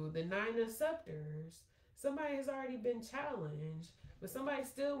through the Nine of Scepters. Somebody has already been challenged, but somebody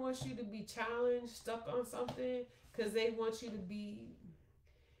still wants you to be challenged, stuck on something, because they want you to be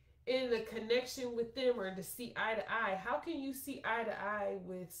in a connection with them or to see eye to eye. How can you see eye to eye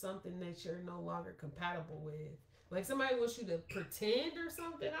with something that you're no longer compatible with? Like somebody wants you to pretend or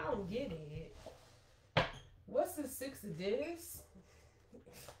something? I don't get it. What's the Six of this?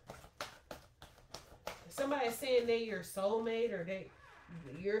 Somebody saying they your soulmate, or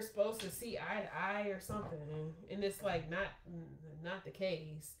you're supposed to see eye to eye or something, and it's like not the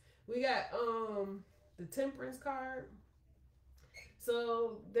case. We got the Temperance card.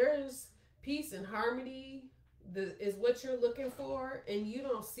 So there's peace and harmony is what you're looking for, and you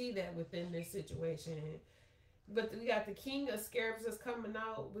don't see that within this situation. But we got the King of Scarabs that's coming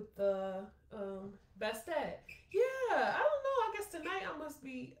out with the Bastet. Yeah, I don't know. I guess tonight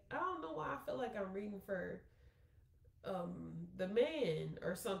I don't know why I feel like I'm reading for the man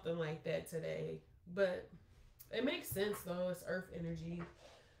or something like that today. But it makes sense though. It's earth energy.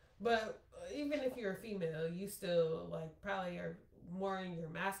 But even if you're a female, you still like probably are more in your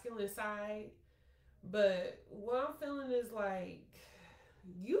masculine side. But what I'm feeling is like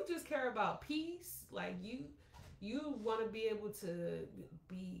you just care about peace. Like you want to be able to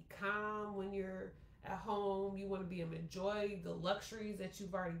be calm when you're at home. You want to be able to enjoy the luxuries that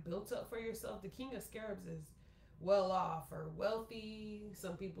you've already built up for yourself. The King of Scarabs is well off or wealthy.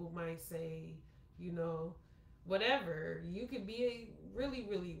 Some people might say, you know, whatever. You could be really,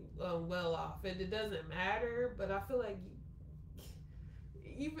 really well off, and it doesn't matter. But I feel like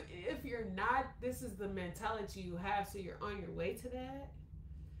even if you're not, this is the mentality you have, so you're on your way to that.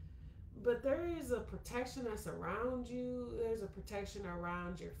 But there is a protection that's around you. There's a protection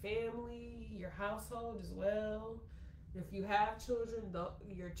around your family, your household as well. If you have children,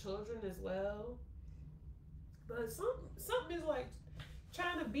 your children as well. But something is like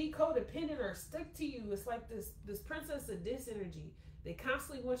trying to be codependent or stick to you. It's like this princess of this energy. They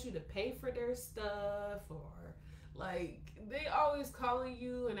constantly want you to pay for their stuff, or like they always calling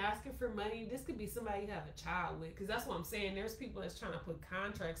you and asking for money. This could be somebody you have a child with, because that's what I'm saying. There's people that's trying to put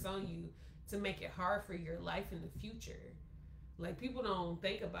contracts on you to make it hard for your life in the future. Like people don't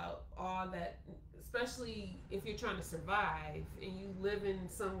think about all that, especially if you're trying to survive and you live in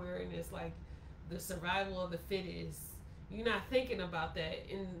somewhere and it's like the survival of the fittest. You're not thinking about that,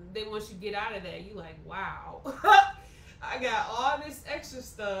 and they want you to get out of that. You like, wow. I got all this extra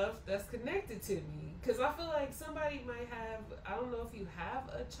stuff that's connected to me. Because I feel like somebody might have, I don't know if you have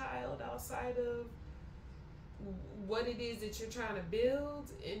a child outside of what it is that you're trying to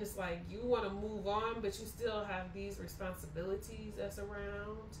build. And it's like you want to move on, but you still have these responsibilities that's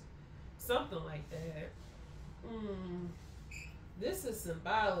around. Something like that. This is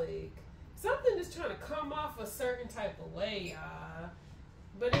symbolic. Something is trying to come off a certain type of way, y'all.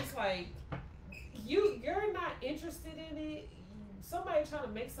 But it's like, you're not interested in it. Somebody trying to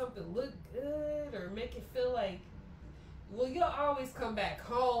make something look good or make it feel like, well, you'll always come back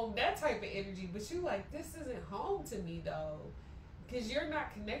home. That type of energy. But you like, this isn't home to me, though. Because you're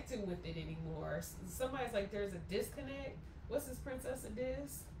not connecting with it anymore. Somebody's like, there's a disconnect. What's this Princess of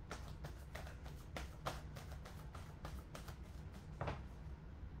Dis?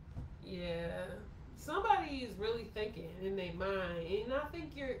 Yeah. Somebody is really thinking in their mind. And I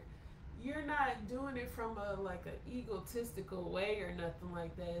think you're not doing it from a like an egotistical way or nothing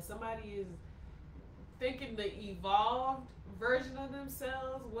like that. Somebody is thinking the evolved version of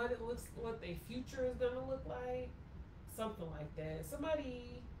themselves, what their future is gonna look like. Something like that.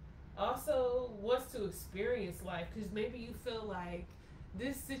 Somebody also wants to experience life because maybe you feel like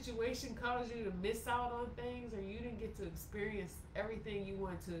this situation caused you to miss out on things, or you didn't get to experience everything you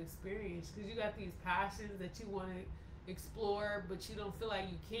want to experience because you got these passions that you want to explore, but you don't feel like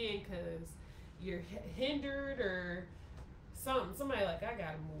you can because you're hindered or something. Somebody like, I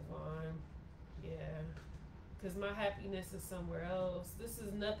gotta move on. Yeah, because my happiness is somewhere else. This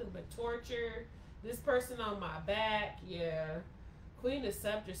is nothing but torture. This person on my back, yeah. Queen of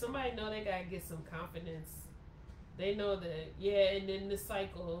Scepter. Somebody know they gotta get some confidence. They know that, yeah. And then the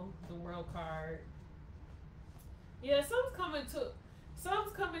cycle, the World card. Yeah, something's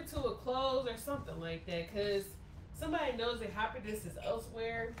coming to a close or something like that. Cause somebody knows that happiness is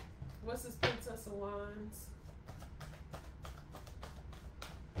elsewhere. What's this Princess of Wands?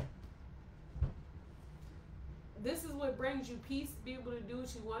 This is what brings you peace, to be able to do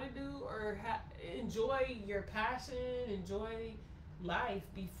what you want to do, or enjoy your passion, enjoy life,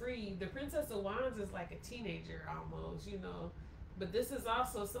 be free. The Princess of Wands is like a teenager almost, you know. But this is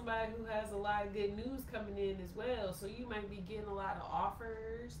also somebody who has a lot of good news coming in as well. So you might be getting a lot of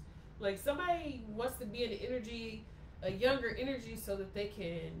offers. Like somebody wants to be in the energy, a younger energy, so that they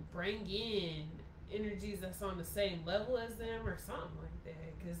can bring in energies that's on the same level as them or something like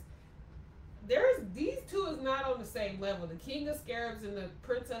that. Because these two is not on the same level. The King of Scarabs and the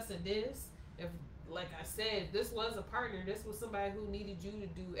Princess of Dis. If, like I said, if this was a partner, this was somebody who needed you to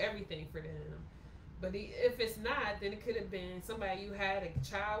do everything for them. But if it's not, then it could have been somebody you had a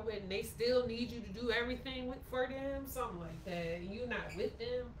child with and they still need you to do everything for them. Something like that. And you're not with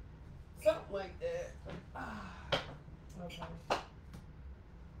them. Something like that. Okay.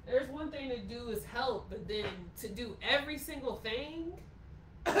 There's one thing to do is help, but then to do every single thing,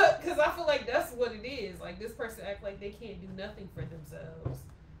 because I feel like that's what it is. Like this person act like they can't do nothing for themselves.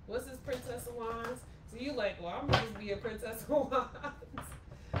 What's this Princess of Wands? So you like, well, I'm gonna just be a Princess of Wands.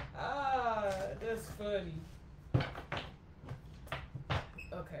 Ah, that's funny.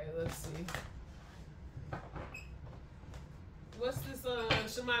 Okay, let's see. What's this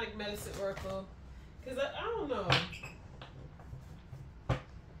shamanic medicine oracle? Because I don't know.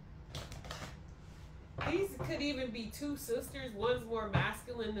 These could even be two sisters. One's more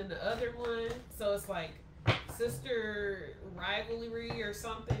masculine than the other one. So it's like sister rivalry or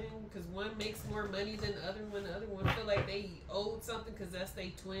something. Because one makes more money than the other one. The other one feel like they owed something because that's their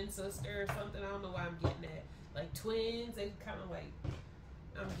twin sister or something. I don't know why I'm getting that. Like twins, they kind of like,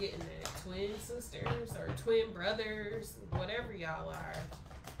 I'm getting that. Twin sisters or twin brothers. Whatever y'all are.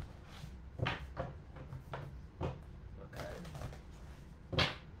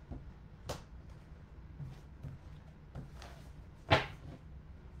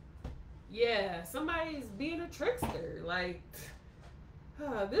 Yeah, somebody's being a trickster. Like,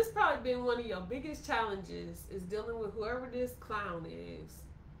 this probably been one of your biggest challenges is dealing with whoever this clown is.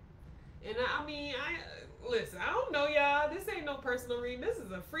 And I mean, listen, I don't know y'all. This ain't no personal reading. This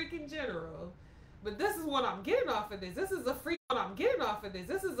is a freaking general. But this is what I'm getting off of this. This is a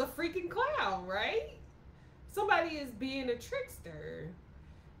freaking clown, right? Somebody is being a trickster.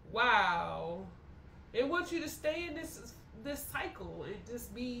 Wow. They want you to stay in this cycle and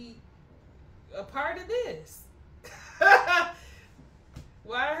just be a part of this.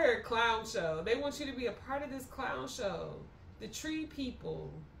 Well, I heard clown show. They want you to be a part of this clown show. The tree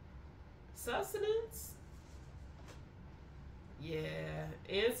people. Sustenance? Yeah.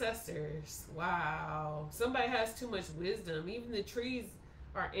 Ancestors. Wow. Somebody has too much wisdom. Even the trees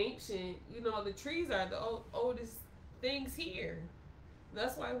are ancient. You know, the trees are the oldest things here.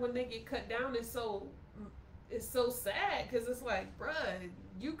 That's why when they get cut down, it's so sad. Because it's like, bruh,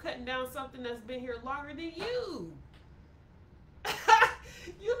 you cutting down something that's been here longer than you.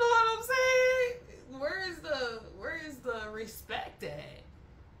 You know what I'm saying? Where is the respect at?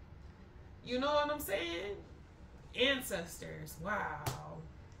 You know what I'm saying? Ancestors. Wow.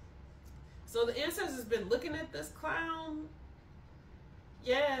 So the ancestors has been looking at this clown.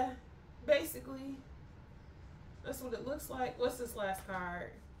 Yeah, basically. That's what it looks like. What's this last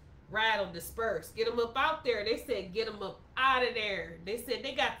card? Rattle, disperse. Get them up out there. They said get them up out of there. They said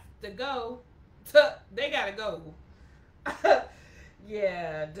they got to go. They got to go.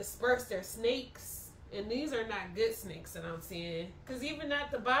 Yeah, disperse their snakes. And these are not good snakes that I'm seeing. Because even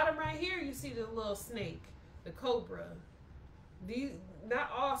at the bottom right here, you see the little snake. The cobra. These, not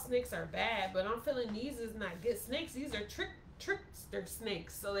all snakes are bad, but I'm feeling these is not good snakes. These are trickster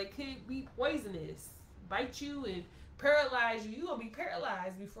snakes. So they could be poisonous. Bite you and paralyze you. You're going to be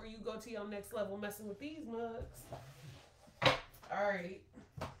paralyzed before you go to your next level messing with these mugs. All right.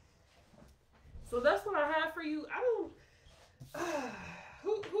 So that's what I have for you. I don't...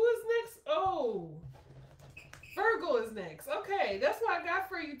 who is next? Oh, Virgo is next. Okay, that's what I got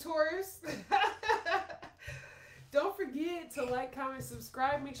for you, Taurus. Don't forget to like, comment,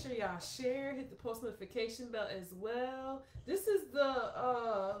 subscribe. Make sure y'all share. Hit the post notification bell as well. This is the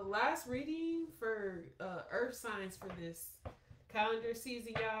last reading for Earth signs for this calendar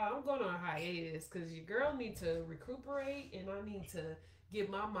season, y'all. I'm going on a hiatus because your girl need to recuperate and I need to get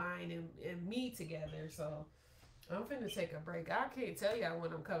my mind and me together. So I'm finna take a break. I can't tell y'all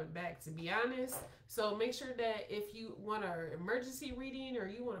when I'm coming back, to be honest. So make sure that if you want an emergency reading or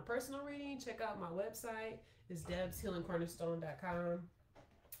you want a personal reading, check out my website. It's debshealingcornerstone.com.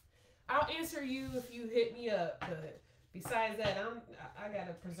 I'll answer you if you hit me up, but besides that, I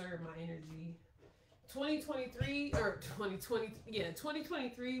gotta preserve my energy. 2023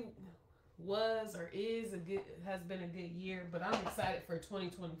 was or is has been a good year, but I'm excited for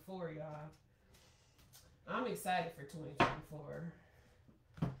 2024, y'all. I'm excited for 2024.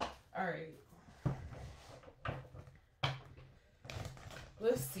 All right.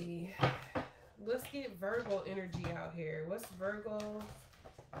 Let's see. Let's get Virgo energy out here. What's Virgo?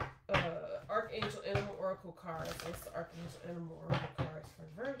 Archangel Animal Oracle cards. What's the Archangel Animal Oracle cards for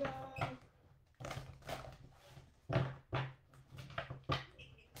Virgo?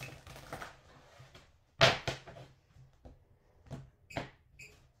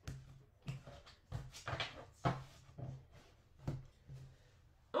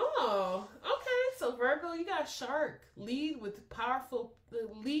 Virgo, you got Shark. Lead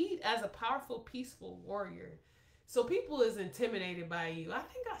as a powerful, peaceful warrior. So people is intimidated by you. I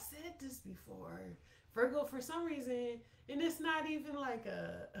think I said this before. Virgo, for some reason, and it's not even like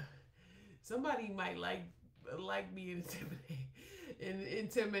somebody might like being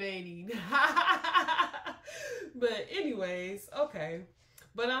intimidating. But anyways, okay.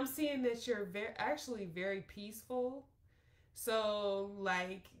 But I'm seeing that you're actually very peaceful. So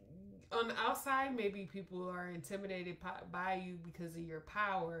like, on the outside, maybe people are intimidated by you because of your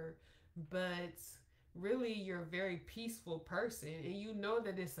power, but really you're a very peaceful person, and you know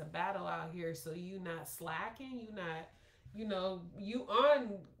that it's a battle out here, so you not slacking, you not, you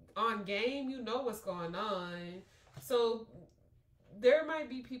on game, you know what's going on. So there might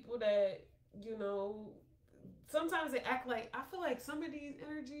be people that, sometimes they act like, I feel like some of these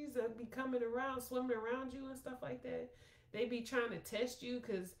energies that be coming around, swimming around you and stuff like that, they be trying to test you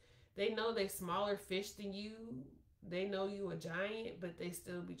because they know they smaller fish than you. They know you a giant, but they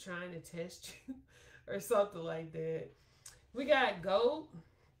still be trying to test you or something like that. We got Goat.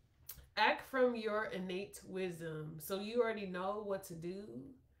 Act from your innate wisdom. So you already know what to do.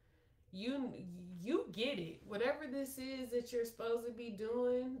 You get it. Whatever this is that you're supposed to be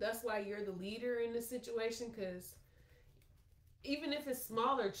doing, that's why you're the leader in the situation, because even if it's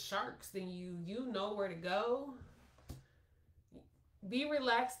smaller sharks than you, you know where to go. Be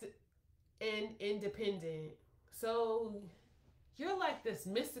relaxed and independent. So you're like this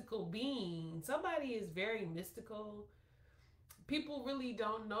mystical being. Somebody is very mystical. People really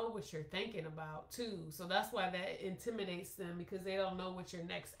don't know what you're thinking about too. So that's why that intimidates them, because they don't know what your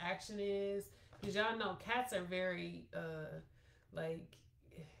next action is. Because y'all know cats are very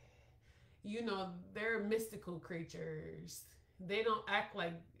they're mystical creatures. They don't act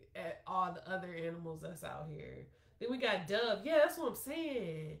like all the other animals that's out here. Then we got Dove. Yeah, that's what I'm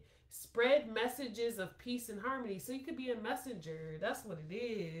saying. Spread messages of peace and harmony. So you could be a messenger. That's what it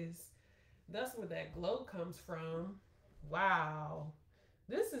is. That's where that glow comes from. Wow.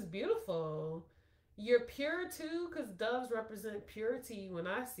 This is beautiful. You're pure too, because doves represent purity when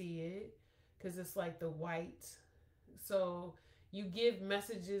I see it, because it's like the white. So you give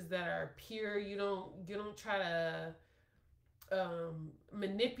messages that are pure. You don't try to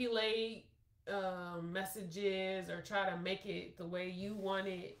manipulate messages or try to make it the way you want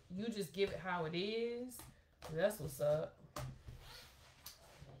it. You just give it how it is. That's what's up.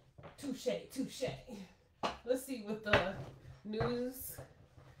 Touche. Let's see what the news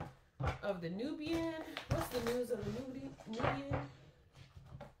of of the Nubian. What's the news of the Nubian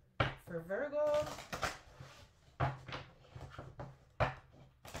for Virgo?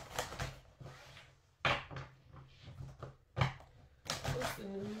 What's the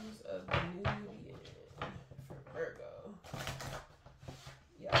news of the Nubian for Virgo?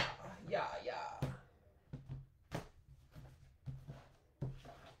 Yeah.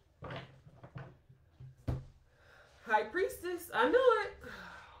 High Priestess, I knew it.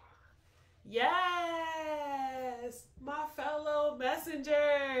 Yes, my fellow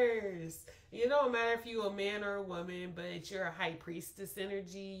messengers. It don't matter if you're a man or a woman, but you're a High Priestess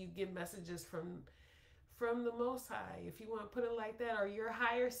energy. You get messages from the Most High, if you want to put it like that, or your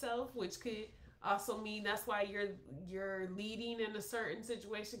higher self, which could also mean that's why you're leading in a certain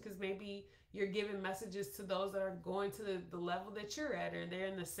situation, because maybe you're giving messages to those that are going to the level that you're at, or they're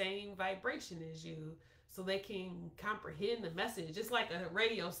in the same vibration as you, so they can comprehend the message. Just like a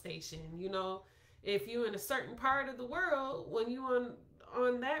radio station, you know, if you're in a certain part of the world, when you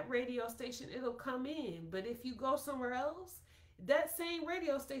on that radio station, it'll come in. But if you go somewhere else, that same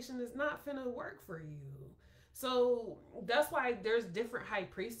radio station is not finna work for you. So that's why there's different high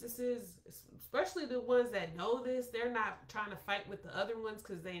priestesses, especially the ones that know this. They're not trying to fight with the other ones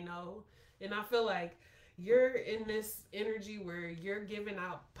because they know. And I feel like you're in this energy where you're giving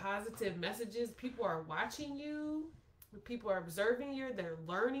out positive messages. People are watching you. People are observing you. They're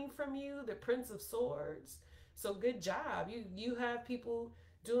learning from you. The Prince of Swords. So good job. You have people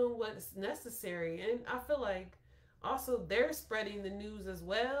doing what's necessary. And I feel like also they're spreading the news as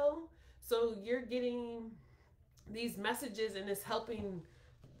well. So you're getting these messages and it's helping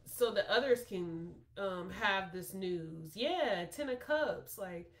so that others can have this news. Yeah, 10 of Cups.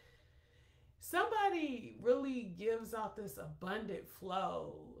 Like, somebody really gives out this abundant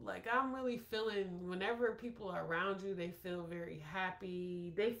flow. Like, I'm really feeling whenever people are around you, they feel very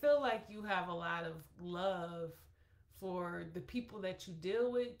happy. They feel like you have a lot of love for the people that you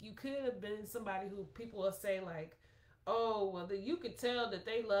deal with. You could have been somebody who people will say like, oh, well, you could tell that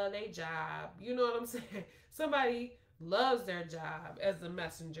they love their job. You know what I'm saying? Somebody loves their job as a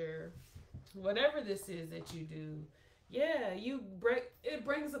messenger. Whatever this is that you do. Yeah, it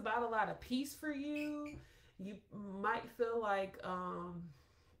brings about a lot of peace for you. You might feel like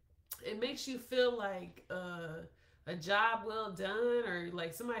it makes you feel like a job well done, or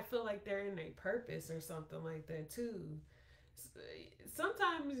like somebody feel like they're in a purpose or something like that too.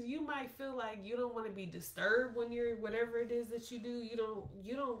 Sometimes you might feel like you don't want to be disturbed when you're whatever it is that you do.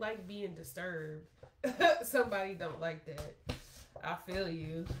 You don't like being disturbed. Somebody don't like that. I feel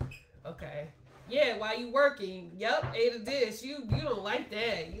you. Okay. Yeah, while you working, yep, ate a dish. You don't like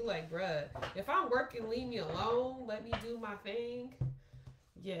that. You like, bruh, if I'm working, leave me alone. Let me do my thing.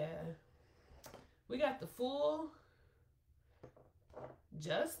 Yeah. We got the Fool.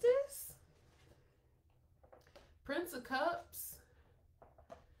 Justice. Prince of Cups.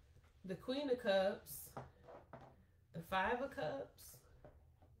 The Queen of Cups. The Five of Cups.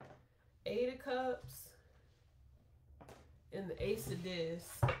 Eight of Cups. And the Ace of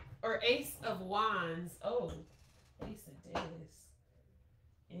Discs. Or Ace of Wands. Oh, Ace of Discs.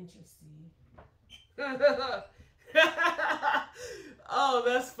 Interesting. Oh,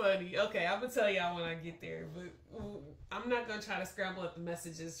 that's funny. Okay, I'm going to tell y'all when I get there. But I'm not going to try to scramble up the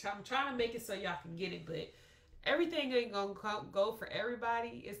messages. I'm trying to make it so y'all can get it. But everything ain't going to go for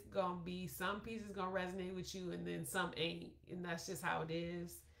everybody. It's going to be some pieces going to resonate with you and then some ain't. And that's just how it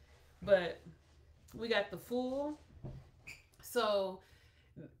is. But we got the Fool. So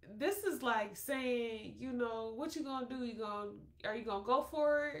this is like saying, you know, what you gonna do? Are you gonna go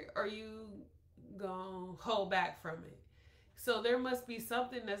for it, or you gonna hold back from it? So there must be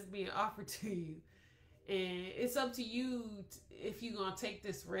something that's being offered to you, and it's up to you if you're gonna take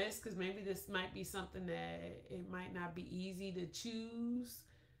this risk, because maybe this might be something that it might not be easy to choose,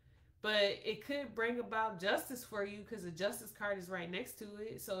 but it could bring about justice for you because the Justice card is right next to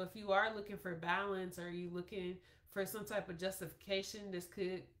it. So if you are looking for balance, or you looking for some type of justification, this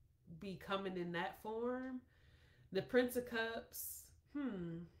could be coming in that form. The Prince of Cups.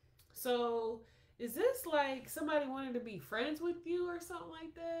 So is this like somebody wanting to be friends with you or something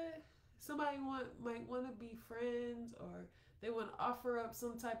like that? Somebody might want to be friends, or they want to offer up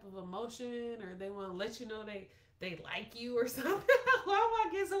some type of emotion, or they want to let you know they like you or something. Why would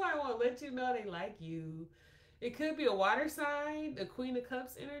I guess somebody want to let you know they like you? It could be a water sign, the Queen of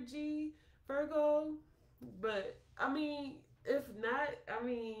Cups energy, Virgo. But I mean, if not, I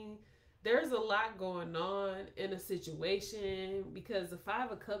mean, there's a lot going on in a situation because the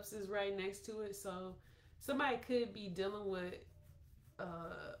Five of Cups is right next to it. So somebody could be dealing with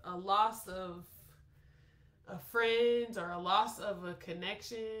a loss of a friend, or a loss of a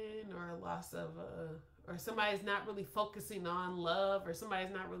connection, or a loss of a, or somebody's not really focusing on love, or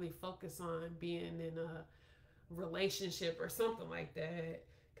somebody's not really focused on being in a relationship or something like that.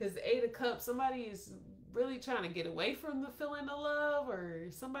 Because the Eight of Cups, somebody is really trying to get away from the feeling of love, or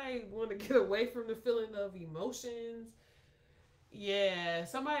somebody want to get away from the feeling of emotions. Yeah,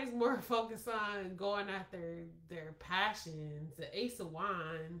 somebody's more focused on going after their passions. The Ace of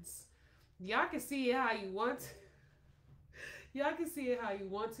Wands. Y'all can see it how you want to. Y'all can see it how you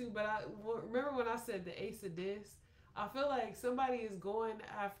want to, but I remember when I said the Ace of Discs. I feel like somebody is going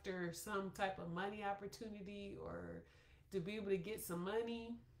after some type of money opportunity, or to be able to get some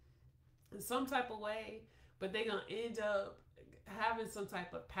money in some type of way, but they're gonna end up having some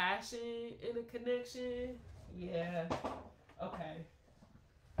type of passion in a connection. Yeah. Okay.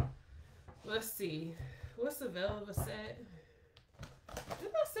 Let's see. What's the veil of ASET? Did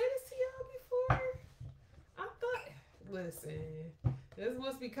I say this to y'all before? I thought. Listen, this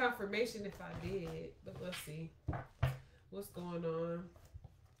must be confirmation if I did, but let's see what's going on.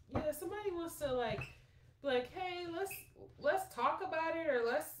 Yeah, somebody wants to like, hey, let's talk about it, or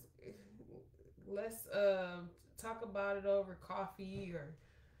let's talk about it over coffee, or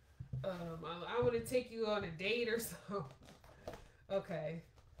I want to take you on a date or something. Okay,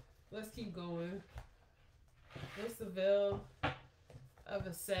 let's keep going. What's the veil of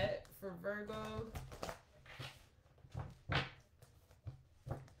ASET for Virgo?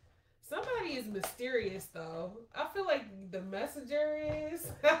 Somebody is mysterious though. I feel like the messenger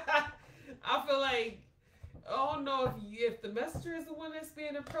is. I feel like, I don't know if the messenger is the one that's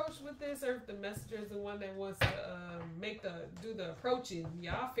being approached with this, or if the messenger is the one that wants to do the approaching.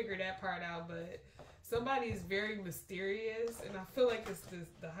 Y'all figure that part out, but somebody is very mysterious, and I feel like it's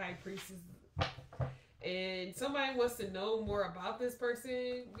the high priestess, and somebody wants to know more about this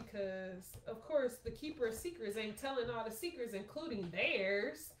person, because of course the keeper of secrets ain't telling all the secrets, including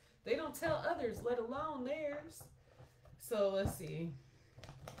theirs. They don't tell others, let alone theirs. So let's see.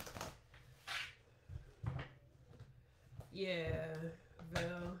 Yeah,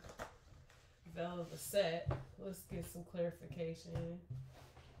 veil of ASET. Let's get some clarification.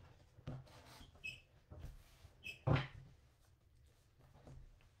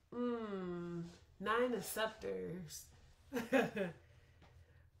 Nine of Scepters.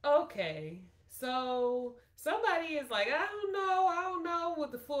 Okay, so somebody is like, I don't know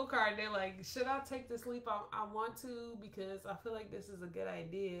with the full card. They're like, should I take this leap? I want to, because I feel like this is a good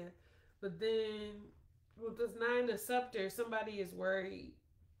idea. But then with this Nine of Scepters, somebody is worried.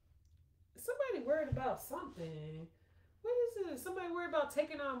 Somebody worried about something. What is it? Somebody worried about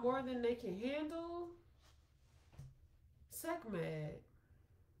taking on more than they can handle? Sekhmet.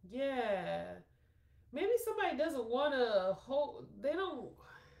 Yeah. Maybe somebody doesn't want to hold, they don't.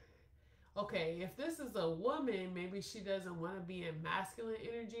 Okay, if this is a woman, maybe she doesn't want to be in masculine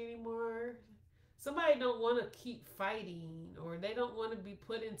energy anymore. Somebody don't want to keep fighting, or they don't want to be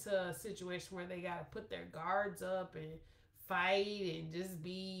put into a situation where they got to put their guards up and fight and just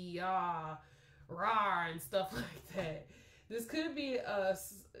be raw and stuff like that. This could be a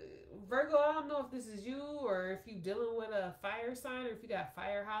Virgo. I don't know if this is you, or if you're dealing with a fire sign, or if you got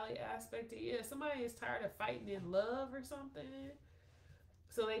fire holly aspect. Yeah, somebody is tired of fighting in love or something.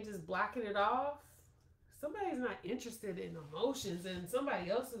 So they just blocking it off. Somebody's not interested in emotions, and somebody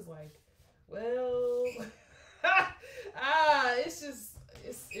else is like, well, it's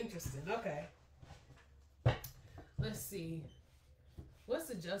interesting. Okay. Let's see. What's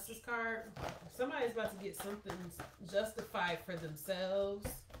the Justice card? Somebody's about to get something justified for themselves.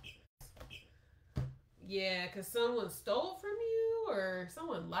 Yeah, because someone stole from you, or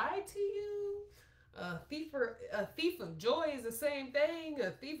someone lied to you. A thief of joy is the same thing.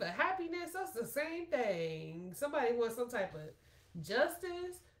 A thief of happiness, that's the same thing. Somebody wants some type of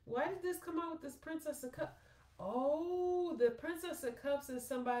justice. Why did this come out with this Princess of Cups? Oh, the Princess of Cups is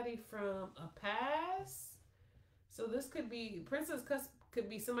somebody from a past. So this could be, Princess of Cups could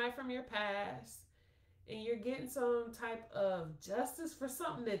be somebody from your past, and you're getting some type of justice for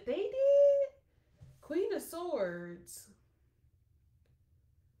something that they did. Queen of Swords.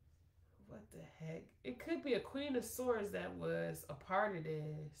 What the heck? It could be a Queen of Swords that was a part of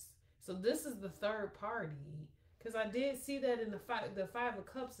this. So this is the third party, because I did see that in the Five of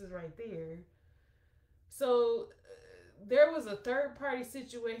Cups is right there. So there was a third party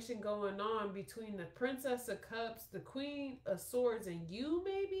situation going on between the Princess of Cups, the Queen of Swords, and you,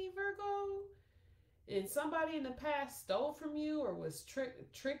 maybe, Virgo. And somebody in the past stole from you, or was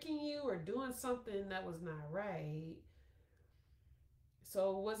tricking you, or doing something that was not right.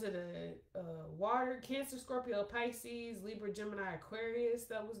 So was it a water, Cancer, Scorpio, Pisces, Libra, Gemini, Aquarius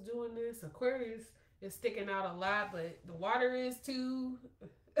that was doing this? Aquarius is sticking out a lot, but the water is too.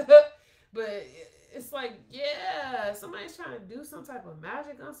 But it's like, yeah, somebody's trying to do some type of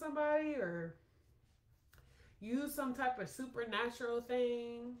magic on somebody or use some type of supernatural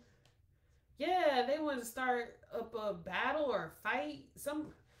thing. Yeah, they want to start up a battle or a fight.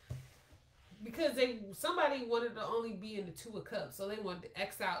 Because somebody wanted to only be in the Two of Cups, so they wanted to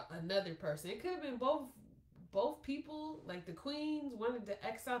X out another person. It could have been both people, like the queens wanted to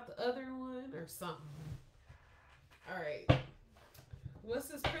X out the other one or something. All right. What's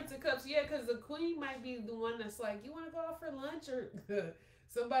this Prince of Cups? Yeah, because the queen might be the one that's like, you want to go out for lunch? Or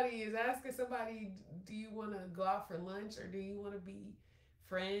somebody is asking somebody, do you want to go out for lunch or do you want to be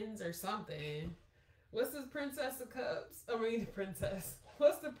friends or something? What's this Princess of Cups? I mean, the princess.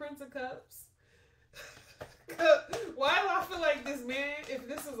 What's the Prince of Cups? Why do I feel like this man, if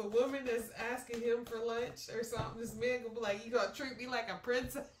this is a woman that's asking him for lunch or something, this man gonna be like, you gonna treat me like a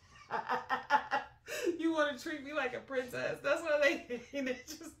princess? You want to treat me like a princess? That's why they ain't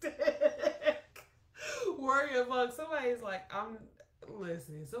interested. Warrior Monk. Somebody's like, I'm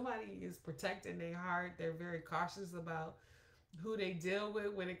listening. Somebody is protecting their heart. They're very cautious about who they deal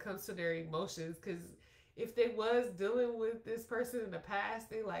with when it comes to their emotions. Because if they was dealing with this person in the past,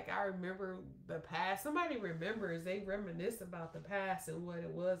 they like, I remember the past. Somebody remembers. They reminisce about the past and what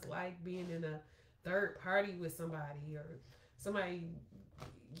it was like being in a third party with somebody or somebody.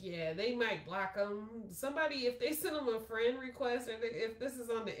 Yeah, they might block them. Somebody, if they send them a friend request, or if this is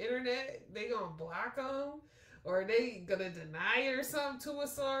on the internet, they gonna block them, or they gonna deny it or something to a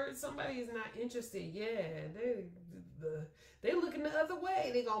sort. Somebody's not interested. Yeah, they looking the other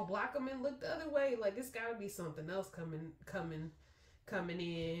way. They gonna block them and look the other way. Like it's gotta be something else coming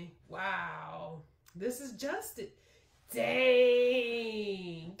in. Wow, this is justice.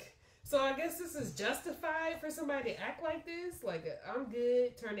 Dang. So I guess this is justified for somebody to act like this. Like, I'm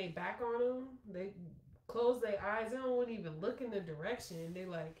good. Turn their back on them. They close their eyes. They don't want to even look in the direction. They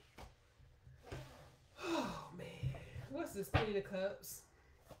like, oh, man. What's this Queen of Cups?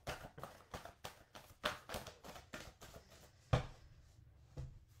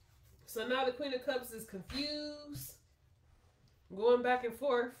 So now the Queen of Cups is confused. Going back and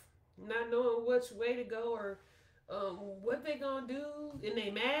forth. Not knowing which way to go or what they gonna do, and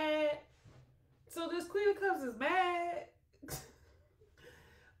they mad. So this Queen of Cups is mad.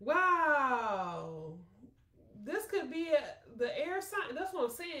 Wow. This could be the air sign. That's what I'm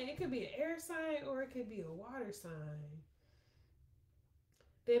saying. It could be an air sign or it could be a water sign.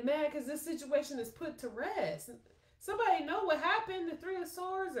 They're mad because this situation is put to rest. Somebody know what happened, the Three of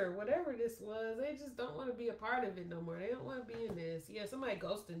Swords or whatever this was. They just don't want to be a part of it no more. They don't want to be in this. Yeah, somebody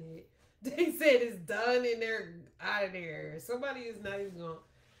ghosting it. They said it's done and they're out of there. Somebody is not even going.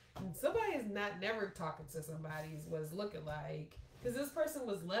 Somebody is not never talking to somebody is what it's looking like. Because this person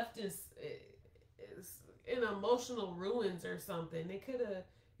was left in emotional ruins or something. They could have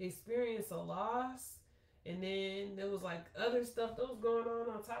experienced a loss. And then there was like other stuff that was going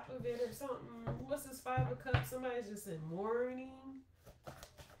on top of it or something. What's this Five of Cups? Somebody's just in mourning.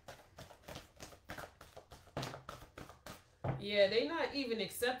 Yeah, they not even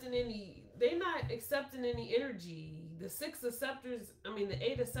accepting any. They not accepting any energy. The Six of Scepters. I mean, the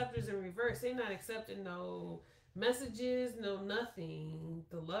Eight of Scepters in reverse. They not accepting no messages, no nothing.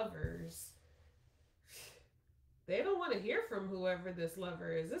 The Lovers. They don't want to hear from whoever this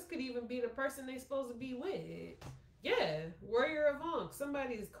lover is. This could even be the person they supposed to be with. Yeah, Warrior of Ankh.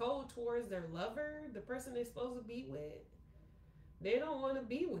 Somebody is cold towards their lover, the person they supposed to be with. They don't want to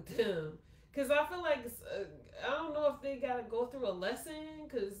be with them. Because I feel like, I don't know if they got to go through a lesson,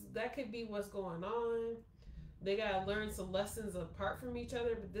 because that could be what's going on. They got to learn some lessons apart from each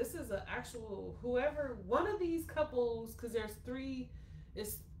other. But this is an actual, whoever, one of these couples, because there's three,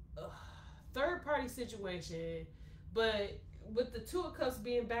 it's a third party situation. But with the Two of Cups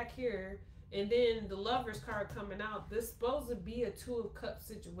being back here, and then the Lovers card coming out, this supposed to be a Two of Cups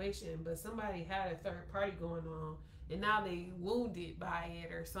situation. But somebody had a third party going on. And now they wounded by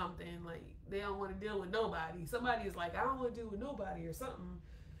it or something. Like, they don't want to deal with nobody. Somebody is like, I don't want to deal with nobody or something.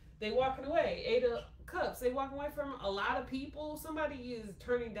 They walking away. Eight of Cups. They walking away from a lot of people. Somebody is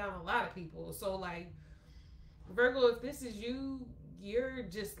turning down a lot of people. So, like, Virgo, if this is you, you're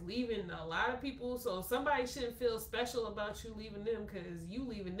just leaving a lot of people. So, somebody shouldn't feel special about you leaving them because you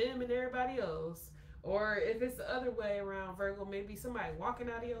leaving them and everybody else. Or if it's the other way around, Virgo, maybe somebody walking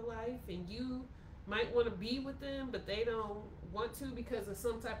out of your life and you might want to be with them, but they don't want to because of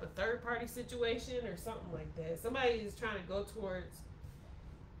some type of third party situation or something like that. Somebody is trying to go towards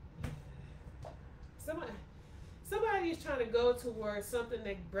somebody is trying to go towards something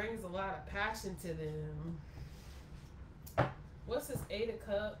that brings a lot of passion to them. What's this Eight of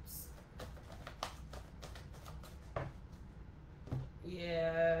Cups?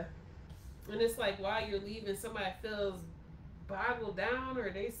 Yeah. And it's like while you're leaving, somebody feels boggled down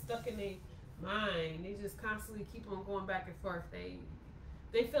or they stuck in their mind. They just constantly keep on going back and forth. They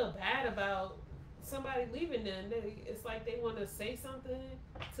feel bad about somebody leaving them. It's like they want to say something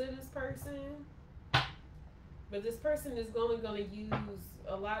to this person, but this person is only going to use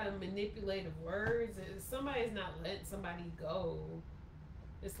a lot of manipulative words. Somebody's not letting somebody go.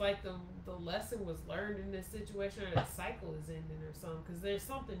 It's like the lesson was learned in this situation, or the cycle is ending or something, because there's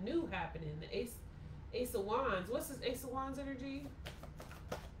something new happening. The Ace of Wands. What's this Ace of Wands energy?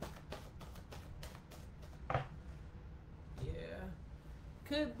 Yeah.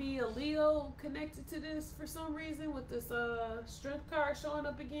 Could be a Leo connected to this for some reason with this strength card showing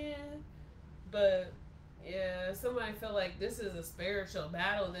up again. But yeah, somebody felt like this is a spiritual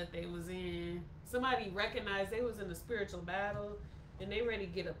battle that they was in. Somebody recognized they was in a spiritual battle and they ready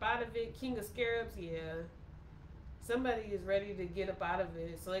to get up out of it. King of Scarabs, yeah. Somebody is ready to get up out of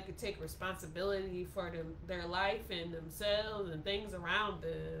it so they could take responsibility for their life and themselves and things around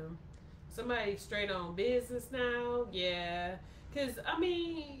them. Somebody straight on business now, yeah. Because, I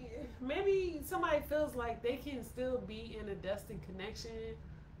mean, maybe somebody feels like they can still be in a destined connection,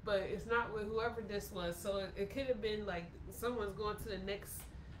 but it's not with whoever this was. So it could have been like someone's going to the next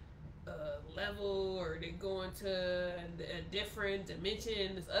level, or they're going to a different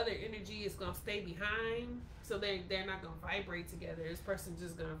dimension. This other energy is going to stay behind, so they're not going to vibrate together. This person's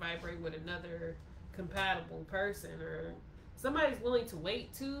just going to vibrate with another compatible person, or somebody's willing to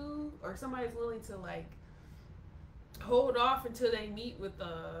wait too, or somebody's willing to like hold off until they meet with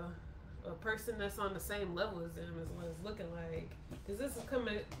a person that's on the same level as them, is what it's looking like. Because this is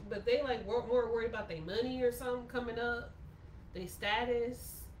coming, but they like more worried about their money or something coming up, their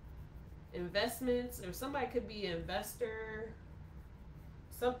status, investments, or somebody could be an investor,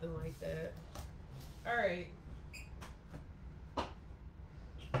 something like that. All right.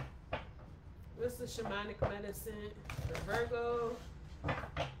 What's the shamanic medicine for Virgo?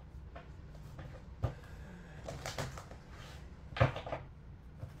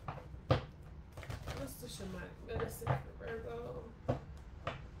 What's the shamanic medicine for Virgo?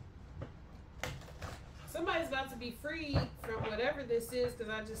 Somebody's about to be free from whatever this is,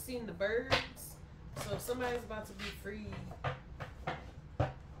 because I just seen the birds. So somebody's about to be free.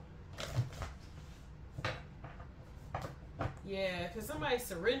 Yeah, because somebody's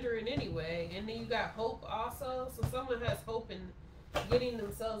surrendering anyway. And then you got hope also. So someone has hope in getting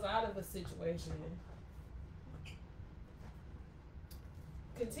themselves out of a situation.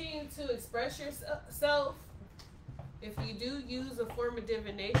 Continue to express yourself. If you do use a form of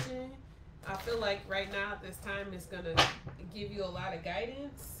divination, I feel like right now at this time is going to give you a lot of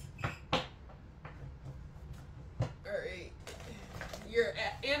guidance. Alright. Your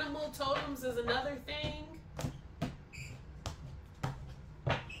animal totems is another thing.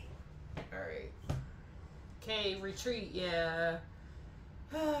 Alright. Okay, retreat, yeah.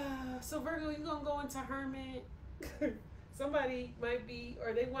 So Virgo, you're going to go into hermit. Somebody might be,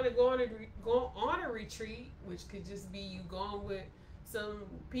 or they want to go on a retreat, which could just be you going with some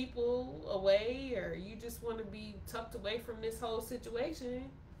people away, or you just want to be tucked away from this whole situation.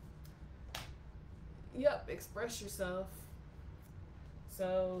 Yep, express yourself.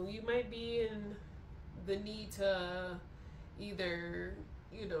 So you might be in the need to either,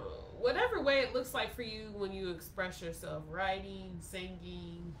 you know, whatever way it looks like for you when you express yourself, writing,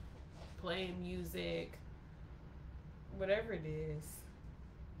 singing, playing music, whatever it is.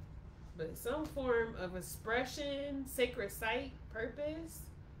 But some form of expression, sacred site, purpose.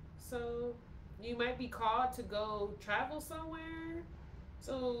 So you might be called to go travel somewhere.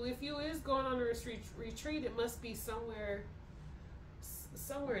 So if you is going on a retreat, it must be somewhere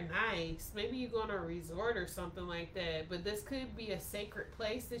nice. Maybe you go on a resort or something like that. But this could be a sacred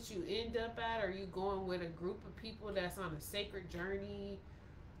place that you end up at, or you going with a group of people that's on a sacred journey.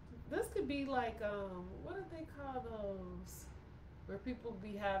 This could be like, what do they call those? Where people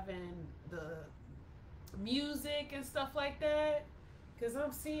be having the music and stuff like that. Because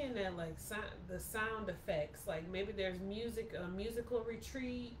I'm seeing that, like, the sound effects. Like, maybe there's music, a musical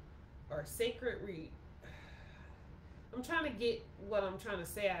retreat, or sacred I'm trying to get what I'm trying to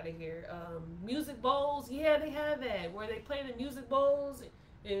say out of here. Music bowls, yeah, they have that. Where they play the music bowls,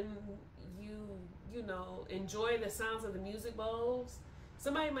 and you know, enjoy the sounds of the music bowls.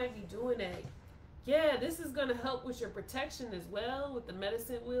 Somebody might be doing that. Yeah, this is going to help with your protection as well, with the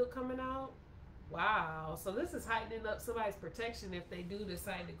medicine wheel coming out. Wow. So this is heightening up somebody's protection if they do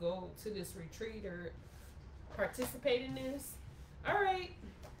decide to go to this retreat or participate in this. All right.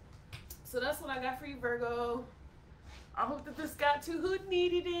 So that's what I got for you, Virgo. I hope that this got to who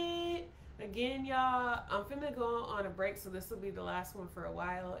needed it. Again, y'all, I'm finna go on a break, so this will be the last one for a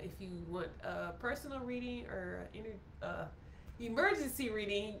while. If you want a personal reading or emergency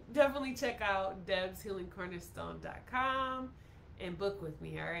reading, definitely check out debshealingcornerstone.com and book with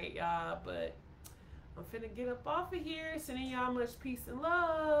me, all right, y'all? But I'm finna get up off of here, sending y'all much peace and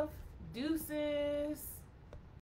love. Deuces.